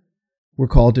Testament, we're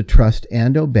called to trust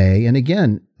and obey. And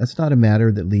again, that's not a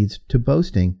matter that leads to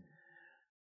boasting.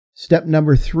 Step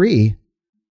number 3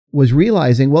 was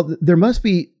realizing, well, there must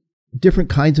be different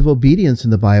kinds of obedience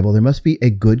in the Bible. There must be a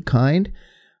good kind,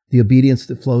 the obedience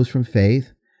that flows from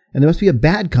faith, and there must be a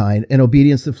bad kind, an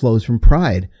obedience that flows from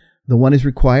pride. The one is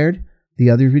required, the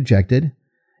other is rejected.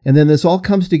 And then this all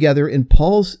comes together in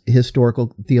Paul's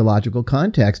historical theological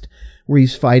context, where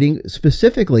he's fighting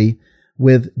specifically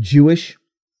with Jewish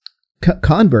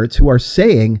converts who are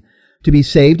saying to be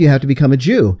saved, you have to become a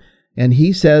Jew. And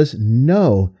he says,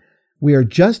 no. We are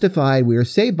justified, we are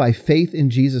saved by faith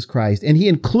in Jesus Christ. And he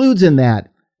includes in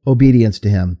that obedience to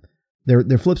him.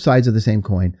 They're flip sides of the same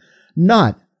coin.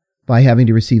 Not by having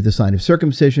to receive the sign of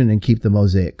circumcision and keep the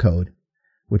Mosaic code.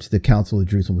 which the Council of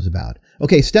Jerusalem was about.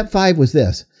 Okay, step 5 was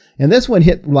this, and this one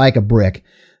hit like a brick.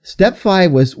 Step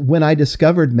 5 was when I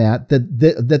discovered, Matt,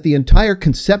 that the entire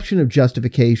conception of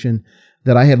justification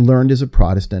that I had learned as a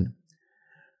Protestant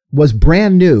was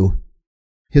brand new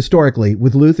historically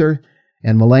with Luther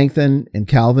and Melanchthon and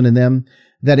Calvin and them,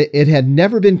 that it had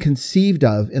never been conceived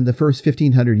of in the first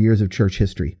 1,500 years of church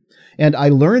history. And I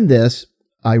learned this,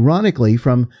 ironically,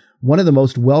 from one of the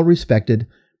most well-respected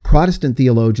Protestant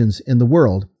theologians in the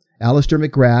world, Alister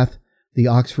McGrath, the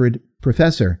Oxford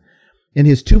professor. In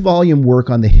his 2-volume work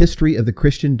on the history of the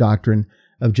Christian doctrine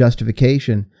of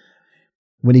justification,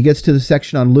 when he gets to the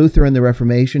section on Luther and the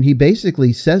Reformation, he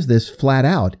basically says this flat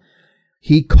out.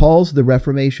 He calls the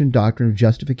Reformation doctrine of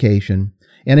justification,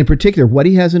 and in particular, what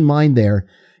he has in mind there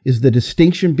is the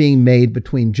distinction being made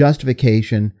between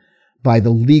justification by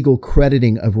the legal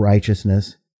crediting of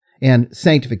righteousness and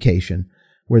sanctification,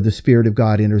 where the Spirit of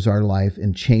God enters our life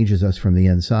and changes us from the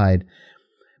inside.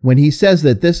 When he says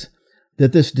that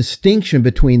this distinction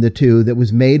between the two that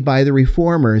was made by the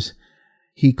Reformers,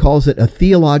 he calls it a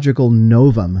theological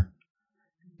novum.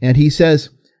 And he says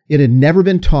it had never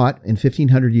been taught in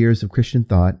 1,500 years of Christian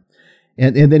thought.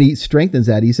 And then he strengthens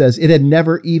that. He says it had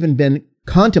never even been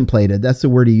contemplated. That's the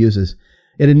word he uses.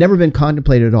 It had never been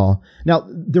contemplated at all. Now,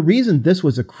 the reason this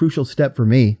was a crucial step for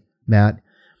me, Matt,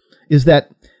 is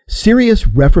that serious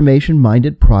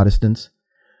Reformation-minded Protestants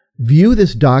view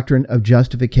this doctrine of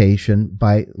justification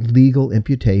by legal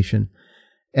imputation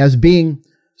as being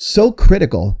so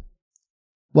critical.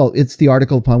 Well, it's the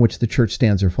article upon which the church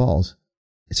stands or falls.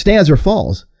 It stands or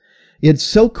falls. It's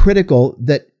so critical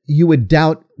that you would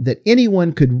doubt that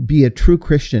anyone could be a true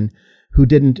Christian who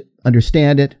didn't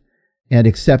understand it and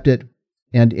accept it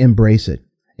and embrace it.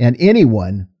 And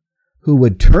anyone who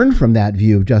would turn from that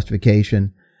view of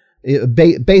justification,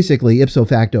 basically ipso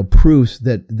facto proves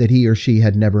that he or she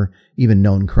had never even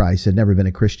known Christ, had never been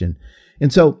a Christian.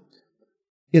 And so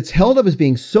it's held up as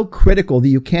being so critical that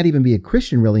you can't even be a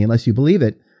Christian really unless you believe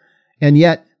it. And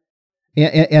yet,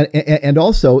 and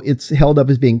also it's held up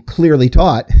as being clearly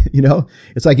taught. You know,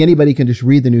 it's like anybody can just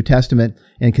read the New Testament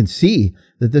and can see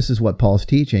that this is what Paul's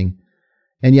teaching.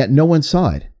 And yet no one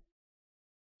saw it.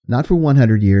 Not for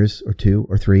 100 years or 2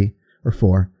 or 3 or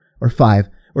 4 or 5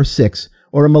 or 6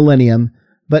 or a millennium,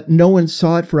 but no one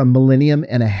saw it for a millennium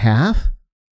and a half.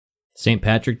 St.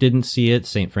 Patrick didn't see it.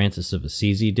 St. Francis of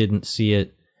Assisi didn't see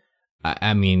it.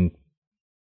 I mean,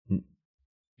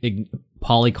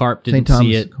 Polycarp didn't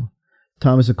see it.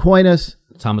 Thomas Aquinas.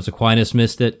 Thomas Aquinas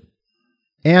missed it.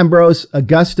 Ambrose,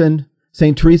 Augustine,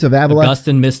 St. Teresa of Avila.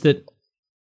 Augustine missed it.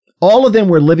 All of them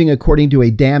were living according to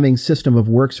a damning system of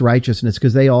works righteousness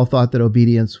because they all thought that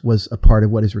obedience was a part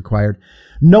of what is required.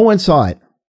 No one saw it.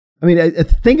 I mean,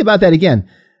 think about that again.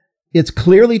 It's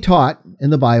clearly taught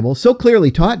in the Bible, so clearly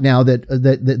taught now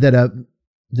that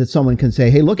someone can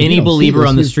say, "Hey, look." Any believer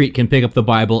on the street can pick up the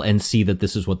Bible and see that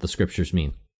this is what the scriptures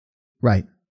mean. Right.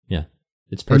 Yeah,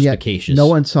 it's perspicacious. No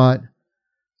one saw it.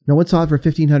 No one saw it for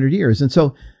 1,500 years, and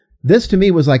so this to me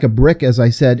was like a brick, as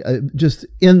I said, just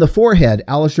in the forehead.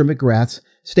 Alister McGrath's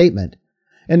statement.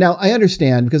 And now I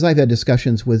understand, because I've had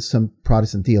discussions with some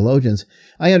Protestant theologians.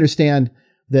 I understand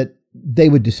that they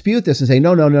would dispute this and say,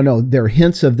 no. There are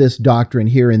hints of this doctrine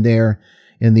here and there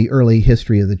in the early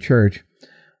history of the church.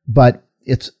 But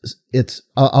I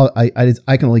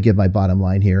can only give my bottom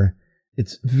line here.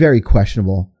 It's very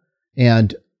questionable.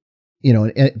 And, you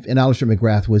know, and Alister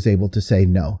McGrath was able to say,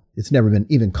 no, it's never been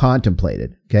even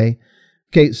contemplated. Okay.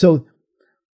 So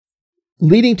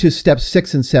leading to steps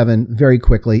 6 and 7 very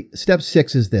quickly. Step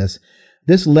 6 is this.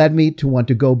 This led me to want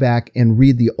to go back and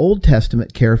read the Old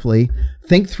Testament carefully,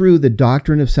 think through the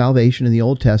doctrine of salvation in the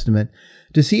Old Testament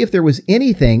to see if there was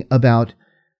anything about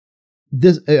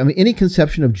this, any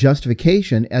conception of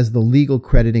justification as the legal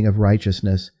crediting of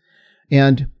righteousness.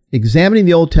 And examining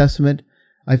the Old Testament,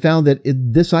 I found that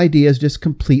this idea is just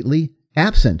completely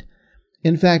absent.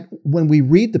 In fact, when we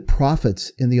read the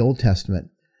prophets in the Old Testament,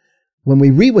 when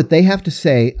we read what they have to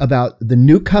say about the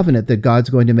new covenant that God's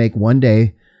going to make one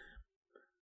day,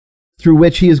 through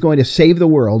which he is going to save the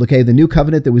world, okay, the new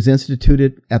covenant that was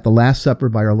instituted at the Last Supper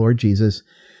by our Lord Jesus,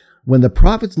 when the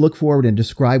prophets look forward and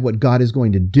describe what God is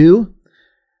going to do,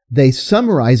 they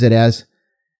summarize it as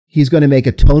he's going to make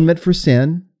atonement for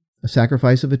sin, a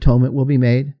sacrifice of atonement will be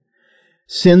made,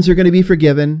 sins are going to be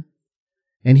forgiven,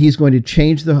 and he's going to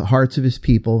change the hearts of his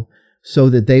people so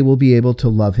that they will be able to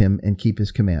love him and keep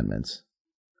his commandments.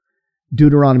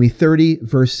 Deuteronomy 30,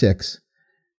 verse 6.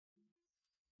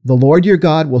 The Lord your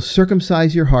God will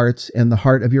circumcise your hearts and the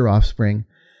heart of your offspring,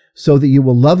 so that you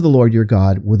will love the Lord your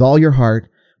God with all your heart,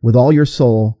 with all your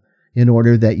soul, in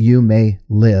order that you may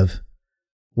live.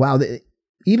 Wow,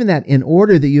 even that in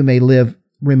order that you may live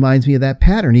reminds me of that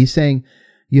pattern. He's saying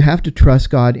you have to trust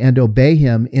God and obey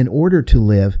him in order to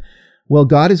live. Well,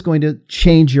 God is going to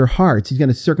change your hearts. He's going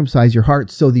to circumcise your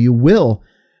hearts so that you will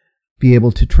be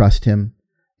able to trust him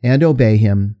and obey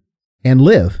him and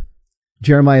live.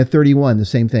 Jeremiah 31, the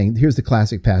same thing. Here's the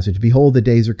classic passage. Behold, the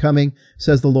days are coming,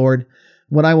 says the Lord,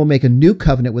 when I will make a new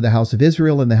covenant with the house of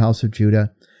Israel and the house of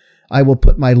Judah. I will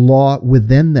put my law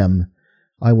within them.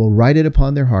 I will write it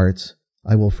upon their hearts.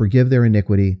 I will forgive their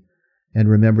iniquity and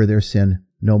remember their sin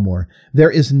no more.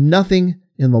 There is nothing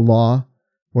in the law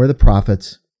or the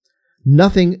prophets,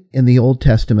 nothing in the Old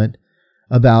Testament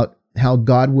about how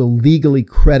God will legally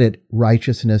credit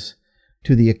righteousness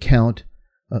to the account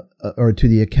or to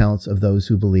the accounts of those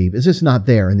who believe. It's just not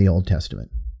there in the Old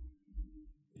Testament.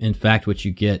 In fact, what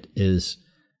you get is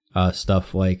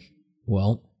stuff like,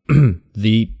 well,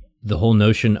 the whole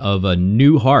notion of a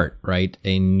new heart, right?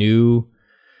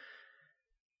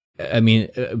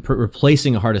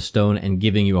 Replacing a heart of stone and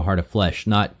giving you a heart of flesh,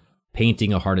 not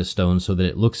painting a heart of stone so that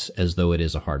it looks as though it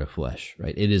is a heart of flesh,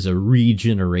 right? It is a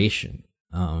regeneration.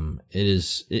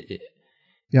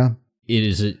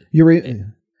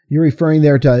 You're referring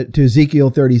there to Ezekiel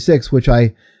 36, which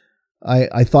I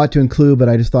thought to include, but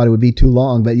I just thought it would be too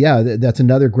long. But yeah, that's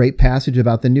another great passage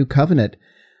about the new covenant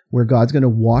where God's going to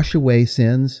wash away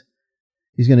sins.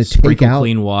 He's going to take out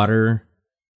clean water.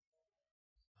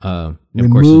 Of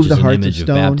remove course, it's the an hearts image of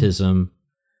of stone. baptism.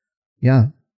 Yeah.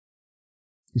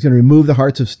 He's going to remove the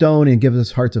hearts of stone and give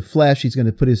us hearts of flesh. He's going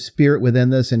to put his spirit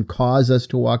within us and cause us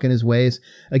to walk in his ways,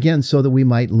 again, so that we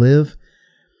might live.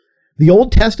 The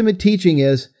Old Testament teaching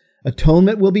is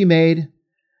atonement will be made,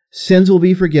 sins will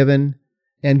be forgiven,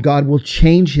 and God will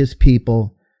change his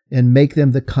people and make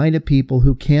them the kind of people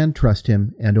who can trust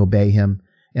him and obey him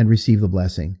and receive the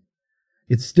blessing.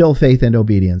 It's still faith and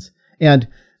obedience. And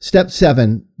step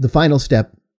 7, the final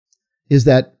step, is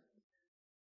that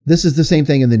this is the same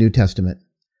thing in the New Testament,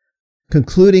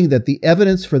 concluding that the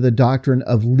evidence for the doctrine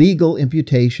of legal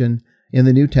imputation in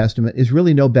the New Testament is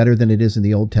really no better than it is in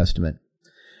the Old Testament.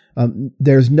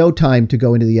 There's no time to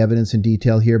go into the evidence in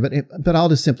detail here, but I'll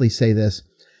just simply say this.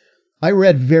 I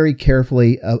read very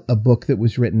carefully a book that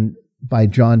was written by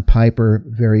John Piper,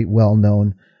 very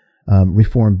well-known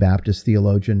Reformed Baptist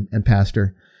theologian and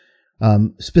pastor,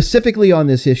 specifically on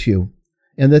this issue.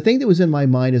 And the thing that was in my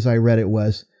mind as I read it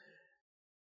was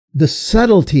the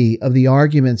subtlety of the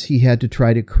arguments he had to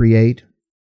try to create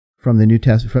from the New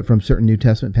Testament, from certain New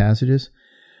Testament passages,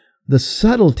 the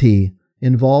subtlety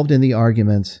involved in the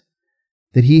arguments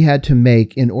that he had to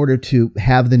make in order to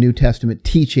have the New Testament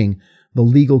teaching the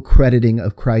legal crediting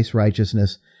of Christ's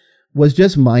righteousness was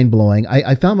just mind-blowing.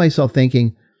 I found myself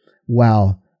thinking,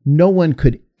 wow, no one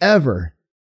could ever,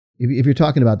 if you're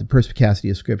talking about the perspicacity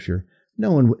of Scripture,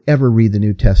 no one would ever read the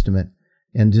New Testament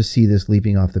and just see this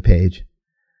leaping off the page.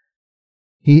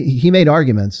 He made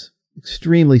arguments,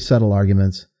 extremely subtle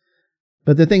arguments.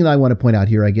 But the thing that I want to point out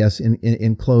here, I guess,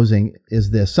 in closing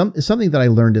is this. Something that I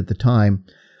learned at the time.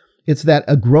 It's that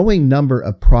a growing number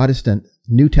of Protestant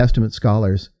New Testament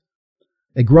scholars,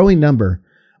 a growing number,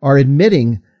 are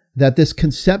admitting that this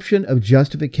conception of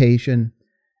justification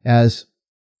as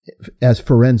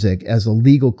forensic, as a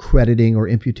legal crediting or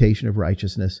imputation of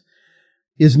righteousness,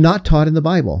 is not taught in the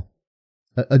Bible.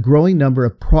 A growing number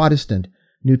of Protestant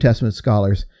New Testament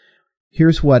scholars.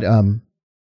 Here's what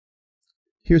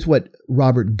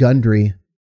Robert Gundry,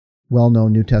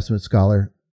 well-known New Testament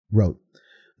scholar, wrote.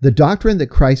 The doctrine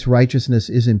that Christ's righteousness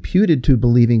is imputed to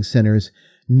believing sinners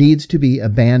needs to be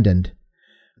abandoned.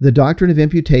 The doctrine of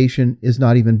imputation is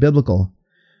not even biblical.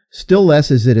 Still less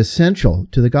is it essential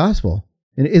to the gospel.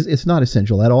 And it's not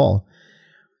essential at all.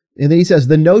 And then he says,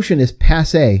 the notion is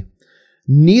passé,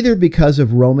 neither because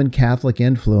of Roman Catholic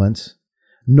influence,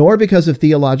 nor because of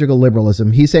theological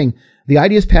liberalism. He's saying the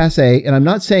idea is passé, and I'm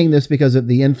not saying this because of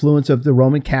the influence of the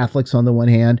Roman Catholics on the one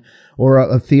hand, or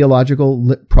of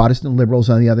theological Protestant liberals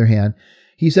on the other hand.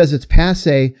 He says it's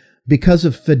passé because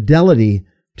of fidelity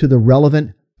to the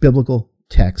relevant biblical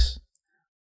texts.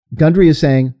 Gundry is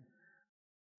saying,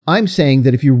 I'm saying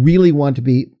that if you really want to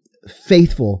be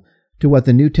faithful to what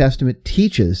the New Testament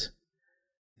teaches,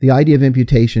 the idea of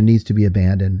imputation needs to be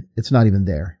abandoned. It's not even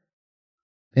there.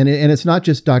 And it's not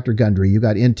just Dr. Gundry. You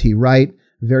got N.T. Wright,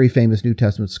 very famous New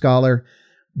Testament scholar,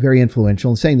 very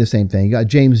influential, and saying the same thing. You got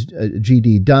James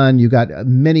G.D. Dunn. You got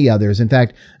many others. In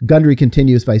fact, Gundry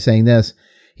continues by saying this.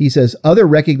 He says, other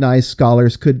recognized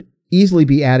scholars could easily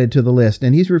be added to the list,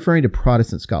 and he's referring to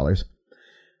Protestant scholars,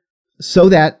 so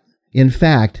that, in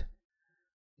fact,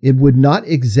 it would not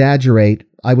exaggerate,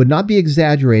 I would not be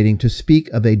exaggerating to speak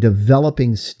of a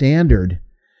developing standard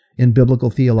in biblical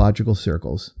theological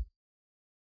circles.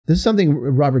 This is something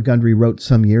Robert Gundry wrote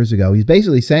some years ago. He's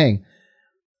basically saying,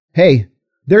 hey,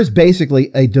 there's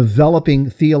basically a developing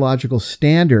theological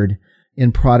standard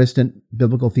in Protestant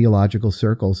biblical theological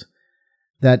circles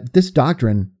that this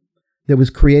doctrine that was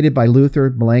created by Luther,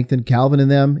 Melanchthon, Calvin,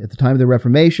 and them at the time of the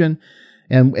Reformation,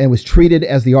 and was treated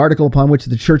as the article upon which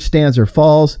the church stands or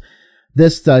falls.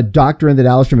 This doctrine that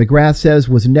Alistair McGrath says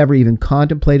was never even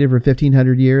contemplated for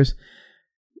 1,500 years.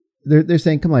 They're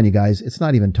saying, come on, you guys, it's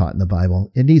not even taught in the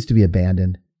Bible. It needs to be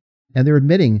abandoned. And they're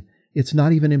admitting it's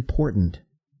not even important.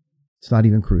 It's not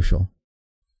even crucial.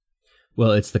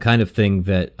 Well, it's the kind of thing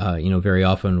that, very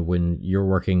often when you're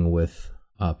working with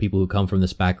people who come from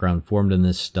this background, formed in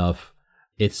this stuff,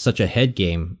 it's such a head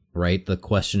game, right? The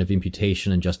question of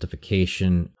imputation and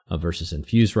justification versus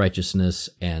infused righteousness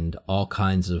and all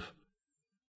kinds of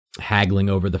haggling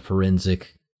over the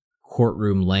forensic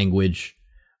courtroom language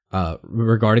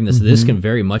regarding this. Mm-hmm. This can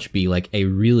very much be like a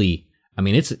really,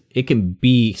 it can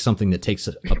be something that takes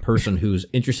a person who's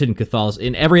interested in Catholicism,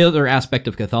 in every other aspect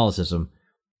of Catholicism,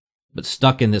 but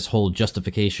stuck in this whole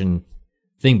justification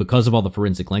thing because of all the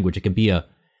forensic language. It can be a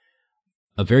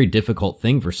very difficult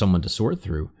thing for someone to sort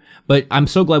through. But I'm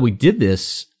so glad we did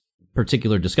this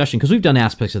particular discussion, because we've done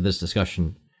aspects of this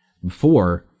discussion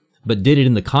before, but did it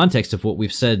in the context of what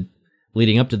we've said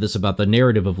leading up to this about the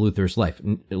narrative of Luther's life.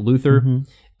 Luther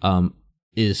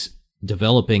is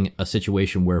developing a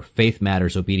situation where faith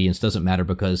matters, obedience doesn't matter,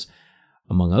 because,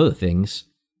 among other things,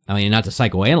 not to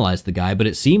psychoanalyze the guy, but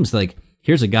it seems like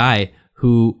here's a guy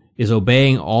who is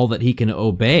obeying all that he can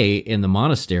obey in the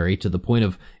monastery to the point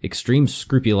of extreme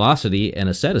scrupulosity and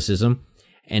asceticism,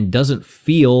 and doesn't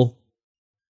feel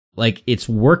like it's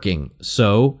working.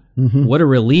 So what a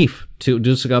relief to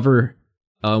discover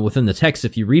within the text,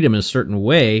 if you read him in a certain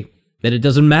way, that it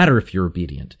doesn't matter if you're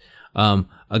obedient.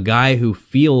 A guy who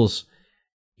feels,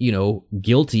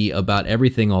 guilty about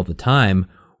everything all the time,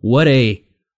 what a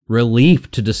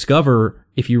relief to discover,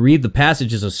 if you read the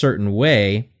passages a certain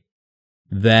way,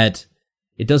 that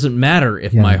it doesn't matter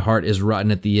if my heart is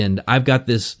rotten at the end. I've got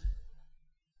this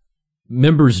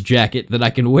members jacket that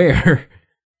I can wear,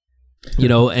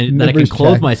 and that I can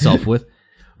clothe myself with,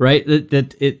 right?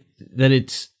 That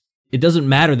it doesn't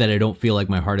matter that I don't feel like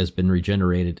my heart has been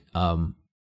regenerated. All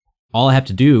I have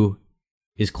to do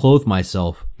is clothe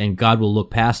myself, and God will look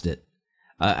past it.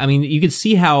 You can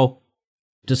see how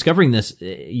discovering this,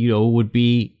 would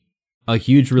be a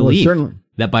huge relief. Well,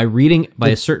 that by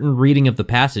a certain reading of the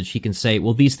passage, he can say,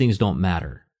 well, these things don't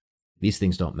matter. These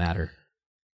things don't matter.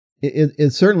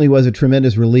 It certainly was a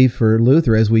tremendous relief for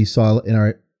Luther, as we saw in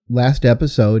our last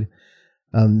episode.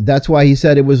 That's why he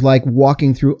said it was like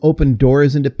walking through open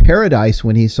doors into paradise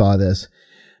when he saw this.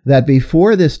 That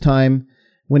before this time,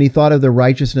 when he thought of the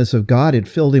righteousness of God, it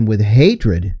filled him with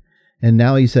hatred. And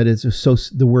now he said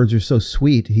the words are so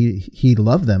sweet, he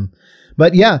loved them.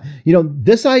 But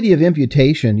this idea of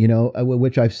imputation,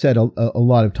 which I've said a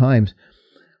lot of times,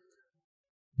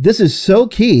 this is so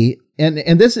key.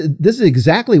 And this is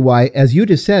exactly why, as you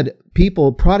just said,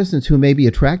 Protestants who may be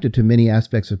attracted to many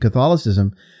aspects of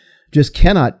Catholicism just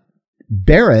cannot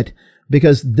bear it,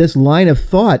 because this line of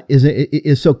thought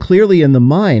is so clearly in the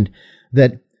mind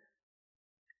that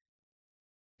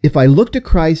if I look to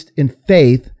Christ in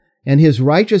faith and his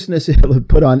righteousness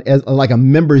put on as like a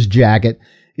member's jacket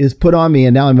is put on me,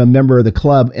 and now I'm a member of the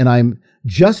club and I'm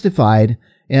justified,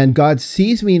 and God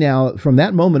sees me now from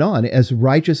that moment on as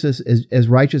righteous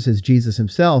as Jesus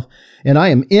himself, and I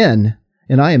am in,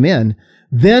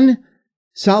 then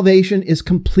salvation is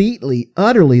completely,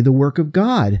 utterly the work of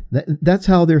God. That's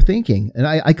how they're thinking. And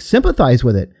I sympathize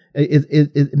with it.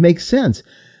 It makes sense.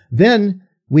 Then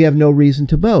we have no reason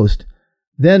to boast.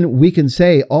 Then we can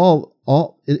say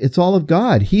it's all of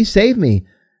God. He saved me.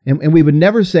 And we would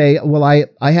never say, well,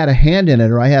 I had a hand in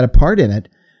it or I had a part in it.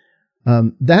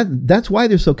 That's why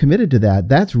they're so committed to that.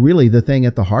 That's really the thing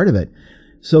at the heart of it.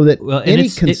 So that any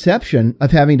conception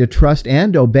of having to trust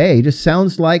and obey just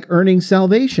sounds like earning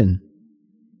salvation.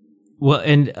 Well,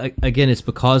 and again, it's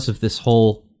because of this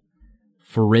whole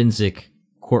forensic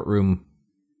courtroom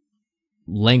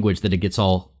language that it gets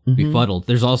all befuddled.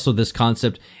 There's also this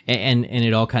concept, and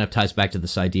it all kind of ties back to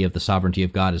this idea of the sovereignty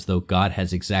of God, as though God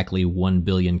has exactly 1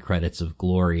 billion credits of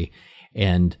glory,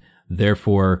 and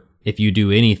therefore, if you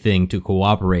do anything to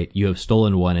cooperate, you have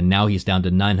stolen one, and now he's down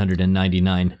to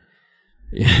 999.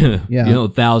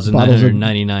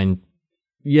 1,999.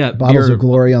 Bottles of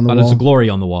glory on the wall. Bottles of glory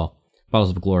on the wall. Bottles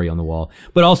of glory on the wall.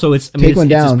 But also, it's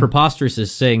as preposterous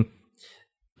as saying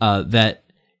that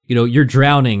you're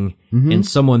drowning and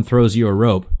someone throws you a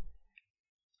rope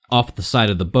off the side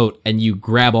of the boat, and you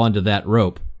grab onto that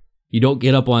rope. You don't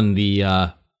get up on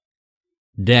the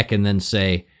deck and then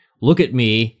say, look at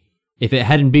me. If it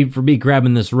hadn't been for me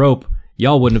grabbing this rope,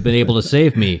 y'all wouldn't have been able to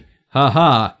save me. Ha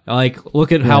ha. Like,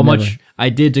 look at how much I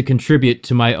did to contribute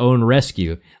to my own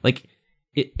rescue. Like,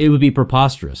 it would be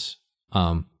preposterous.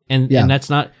 And that's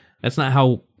not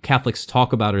how Catholics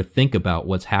talk about or think about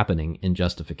what's happening in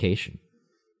justification.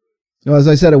 Well, as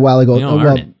I said a while ago,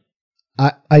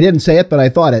 I didn't say it, but I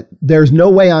thought it. There's no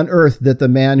way on earth that the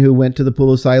man who went to the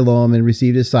pool of Siloam and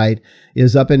received his sight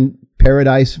is up in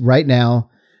paradise right now,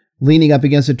 leaning up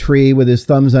against a tree with his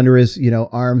thumbs under his,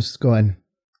 arms going,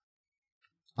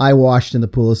 I washed in the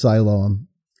pool of Siloam.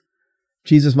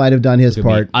 Jesus might have done his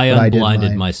part. I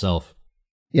unblinded myself.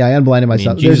 Yeah, I unblinded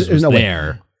myself. Jesus was no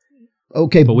there. Way.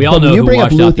 Okay, but we all know who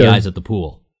washed out the eyes at the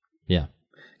pool. Yeah.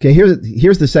 Okay,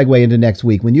 here's the segue into next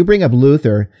week. When you bring up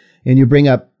Luther and you bring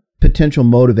up potential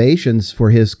motivations for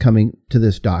his coming to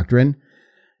this doctrine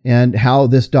and how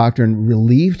this doctrine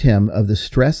relieved him of the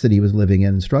stress that he was living in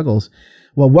and struggles.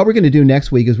 Well, what we're going to do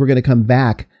next week is we're going to come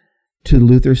back to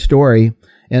Luther's story,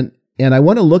 and I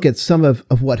want to look at some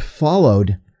of what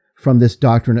followed from this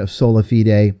doctrine of sola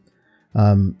fide,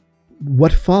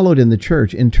 what followed in the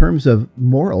church in terms of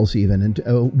morals even, and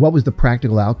what was the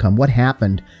practical outcome, what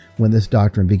happened when this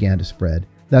doctrine began to spread.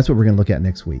 That's what we're going to look at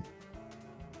next week.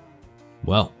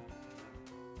 Well,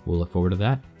 we'll look forward to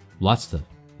that. Lots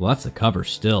to cover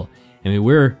still. I mean,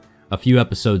 we're a few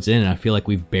episodes in, and I feel like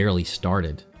we've barely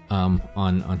started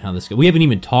on how this goes. We haven't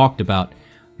even talked about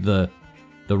the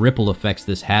ripple effects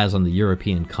this has on the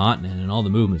European continent and all the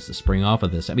movements that spring off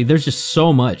of this. I mean, there's just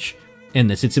so much in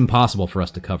this. It's impossible for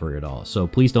us to cover it all. So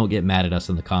please don't get mad at us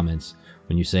in the comments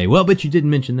when you say, well, but you didn't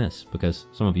mention this, because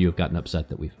some of you have gotten upset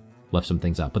that we've left some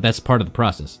things out. But that's part of the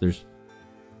process. There's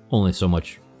only so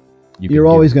much you're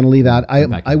always going to leave out.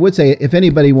 I would say if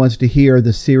anybody wants to hear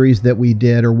the series that we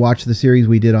did or watch the series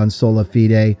we did on Sola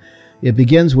Fide, it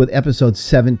begins with episode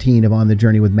 17 of On the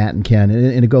Journey with Matt and Ken,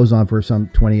 and it goes on for some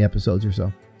 20 episodes or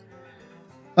so.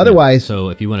 Otherwise... Yeah, so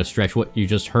if you want to stretch what you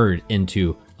just heard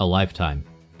into a lifetime,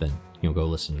 then you'll go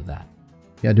listen to that.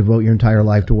 Yeah, devote your entire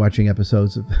life to watching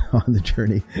episodes of On the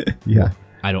Journey. Yeah.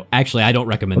 Well, I don't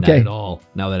recommend that at all,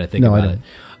 now that I think about it.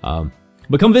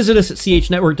 But come visit us at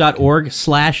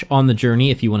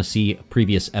chnetwork.org/onthejourney if you want to see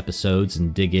previous episodes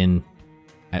and dig in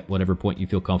at whatever point you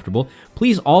feel comfortable.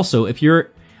 Please also, if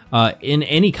you're in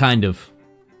any kind of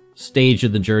stage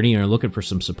of the journey and are looking for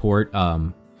some support,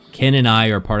 Ken and I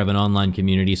are part of an online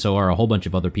community, so are a whole bunch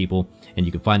of other people, and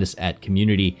you can find us at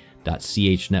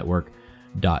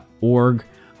community.chnetwork.org.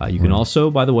 You can also,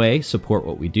 by the way, support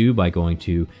what we do by going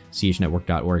to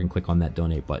chnetwork.org and click on that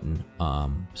donate button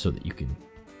so that you can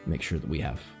make sure that we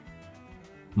have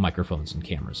microphones and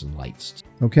cameras and lights.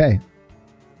 Okay.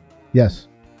 Yes.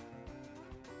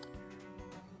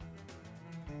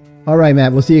 All right,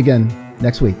 Matt. We'll see you again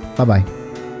next week. Bye-bye.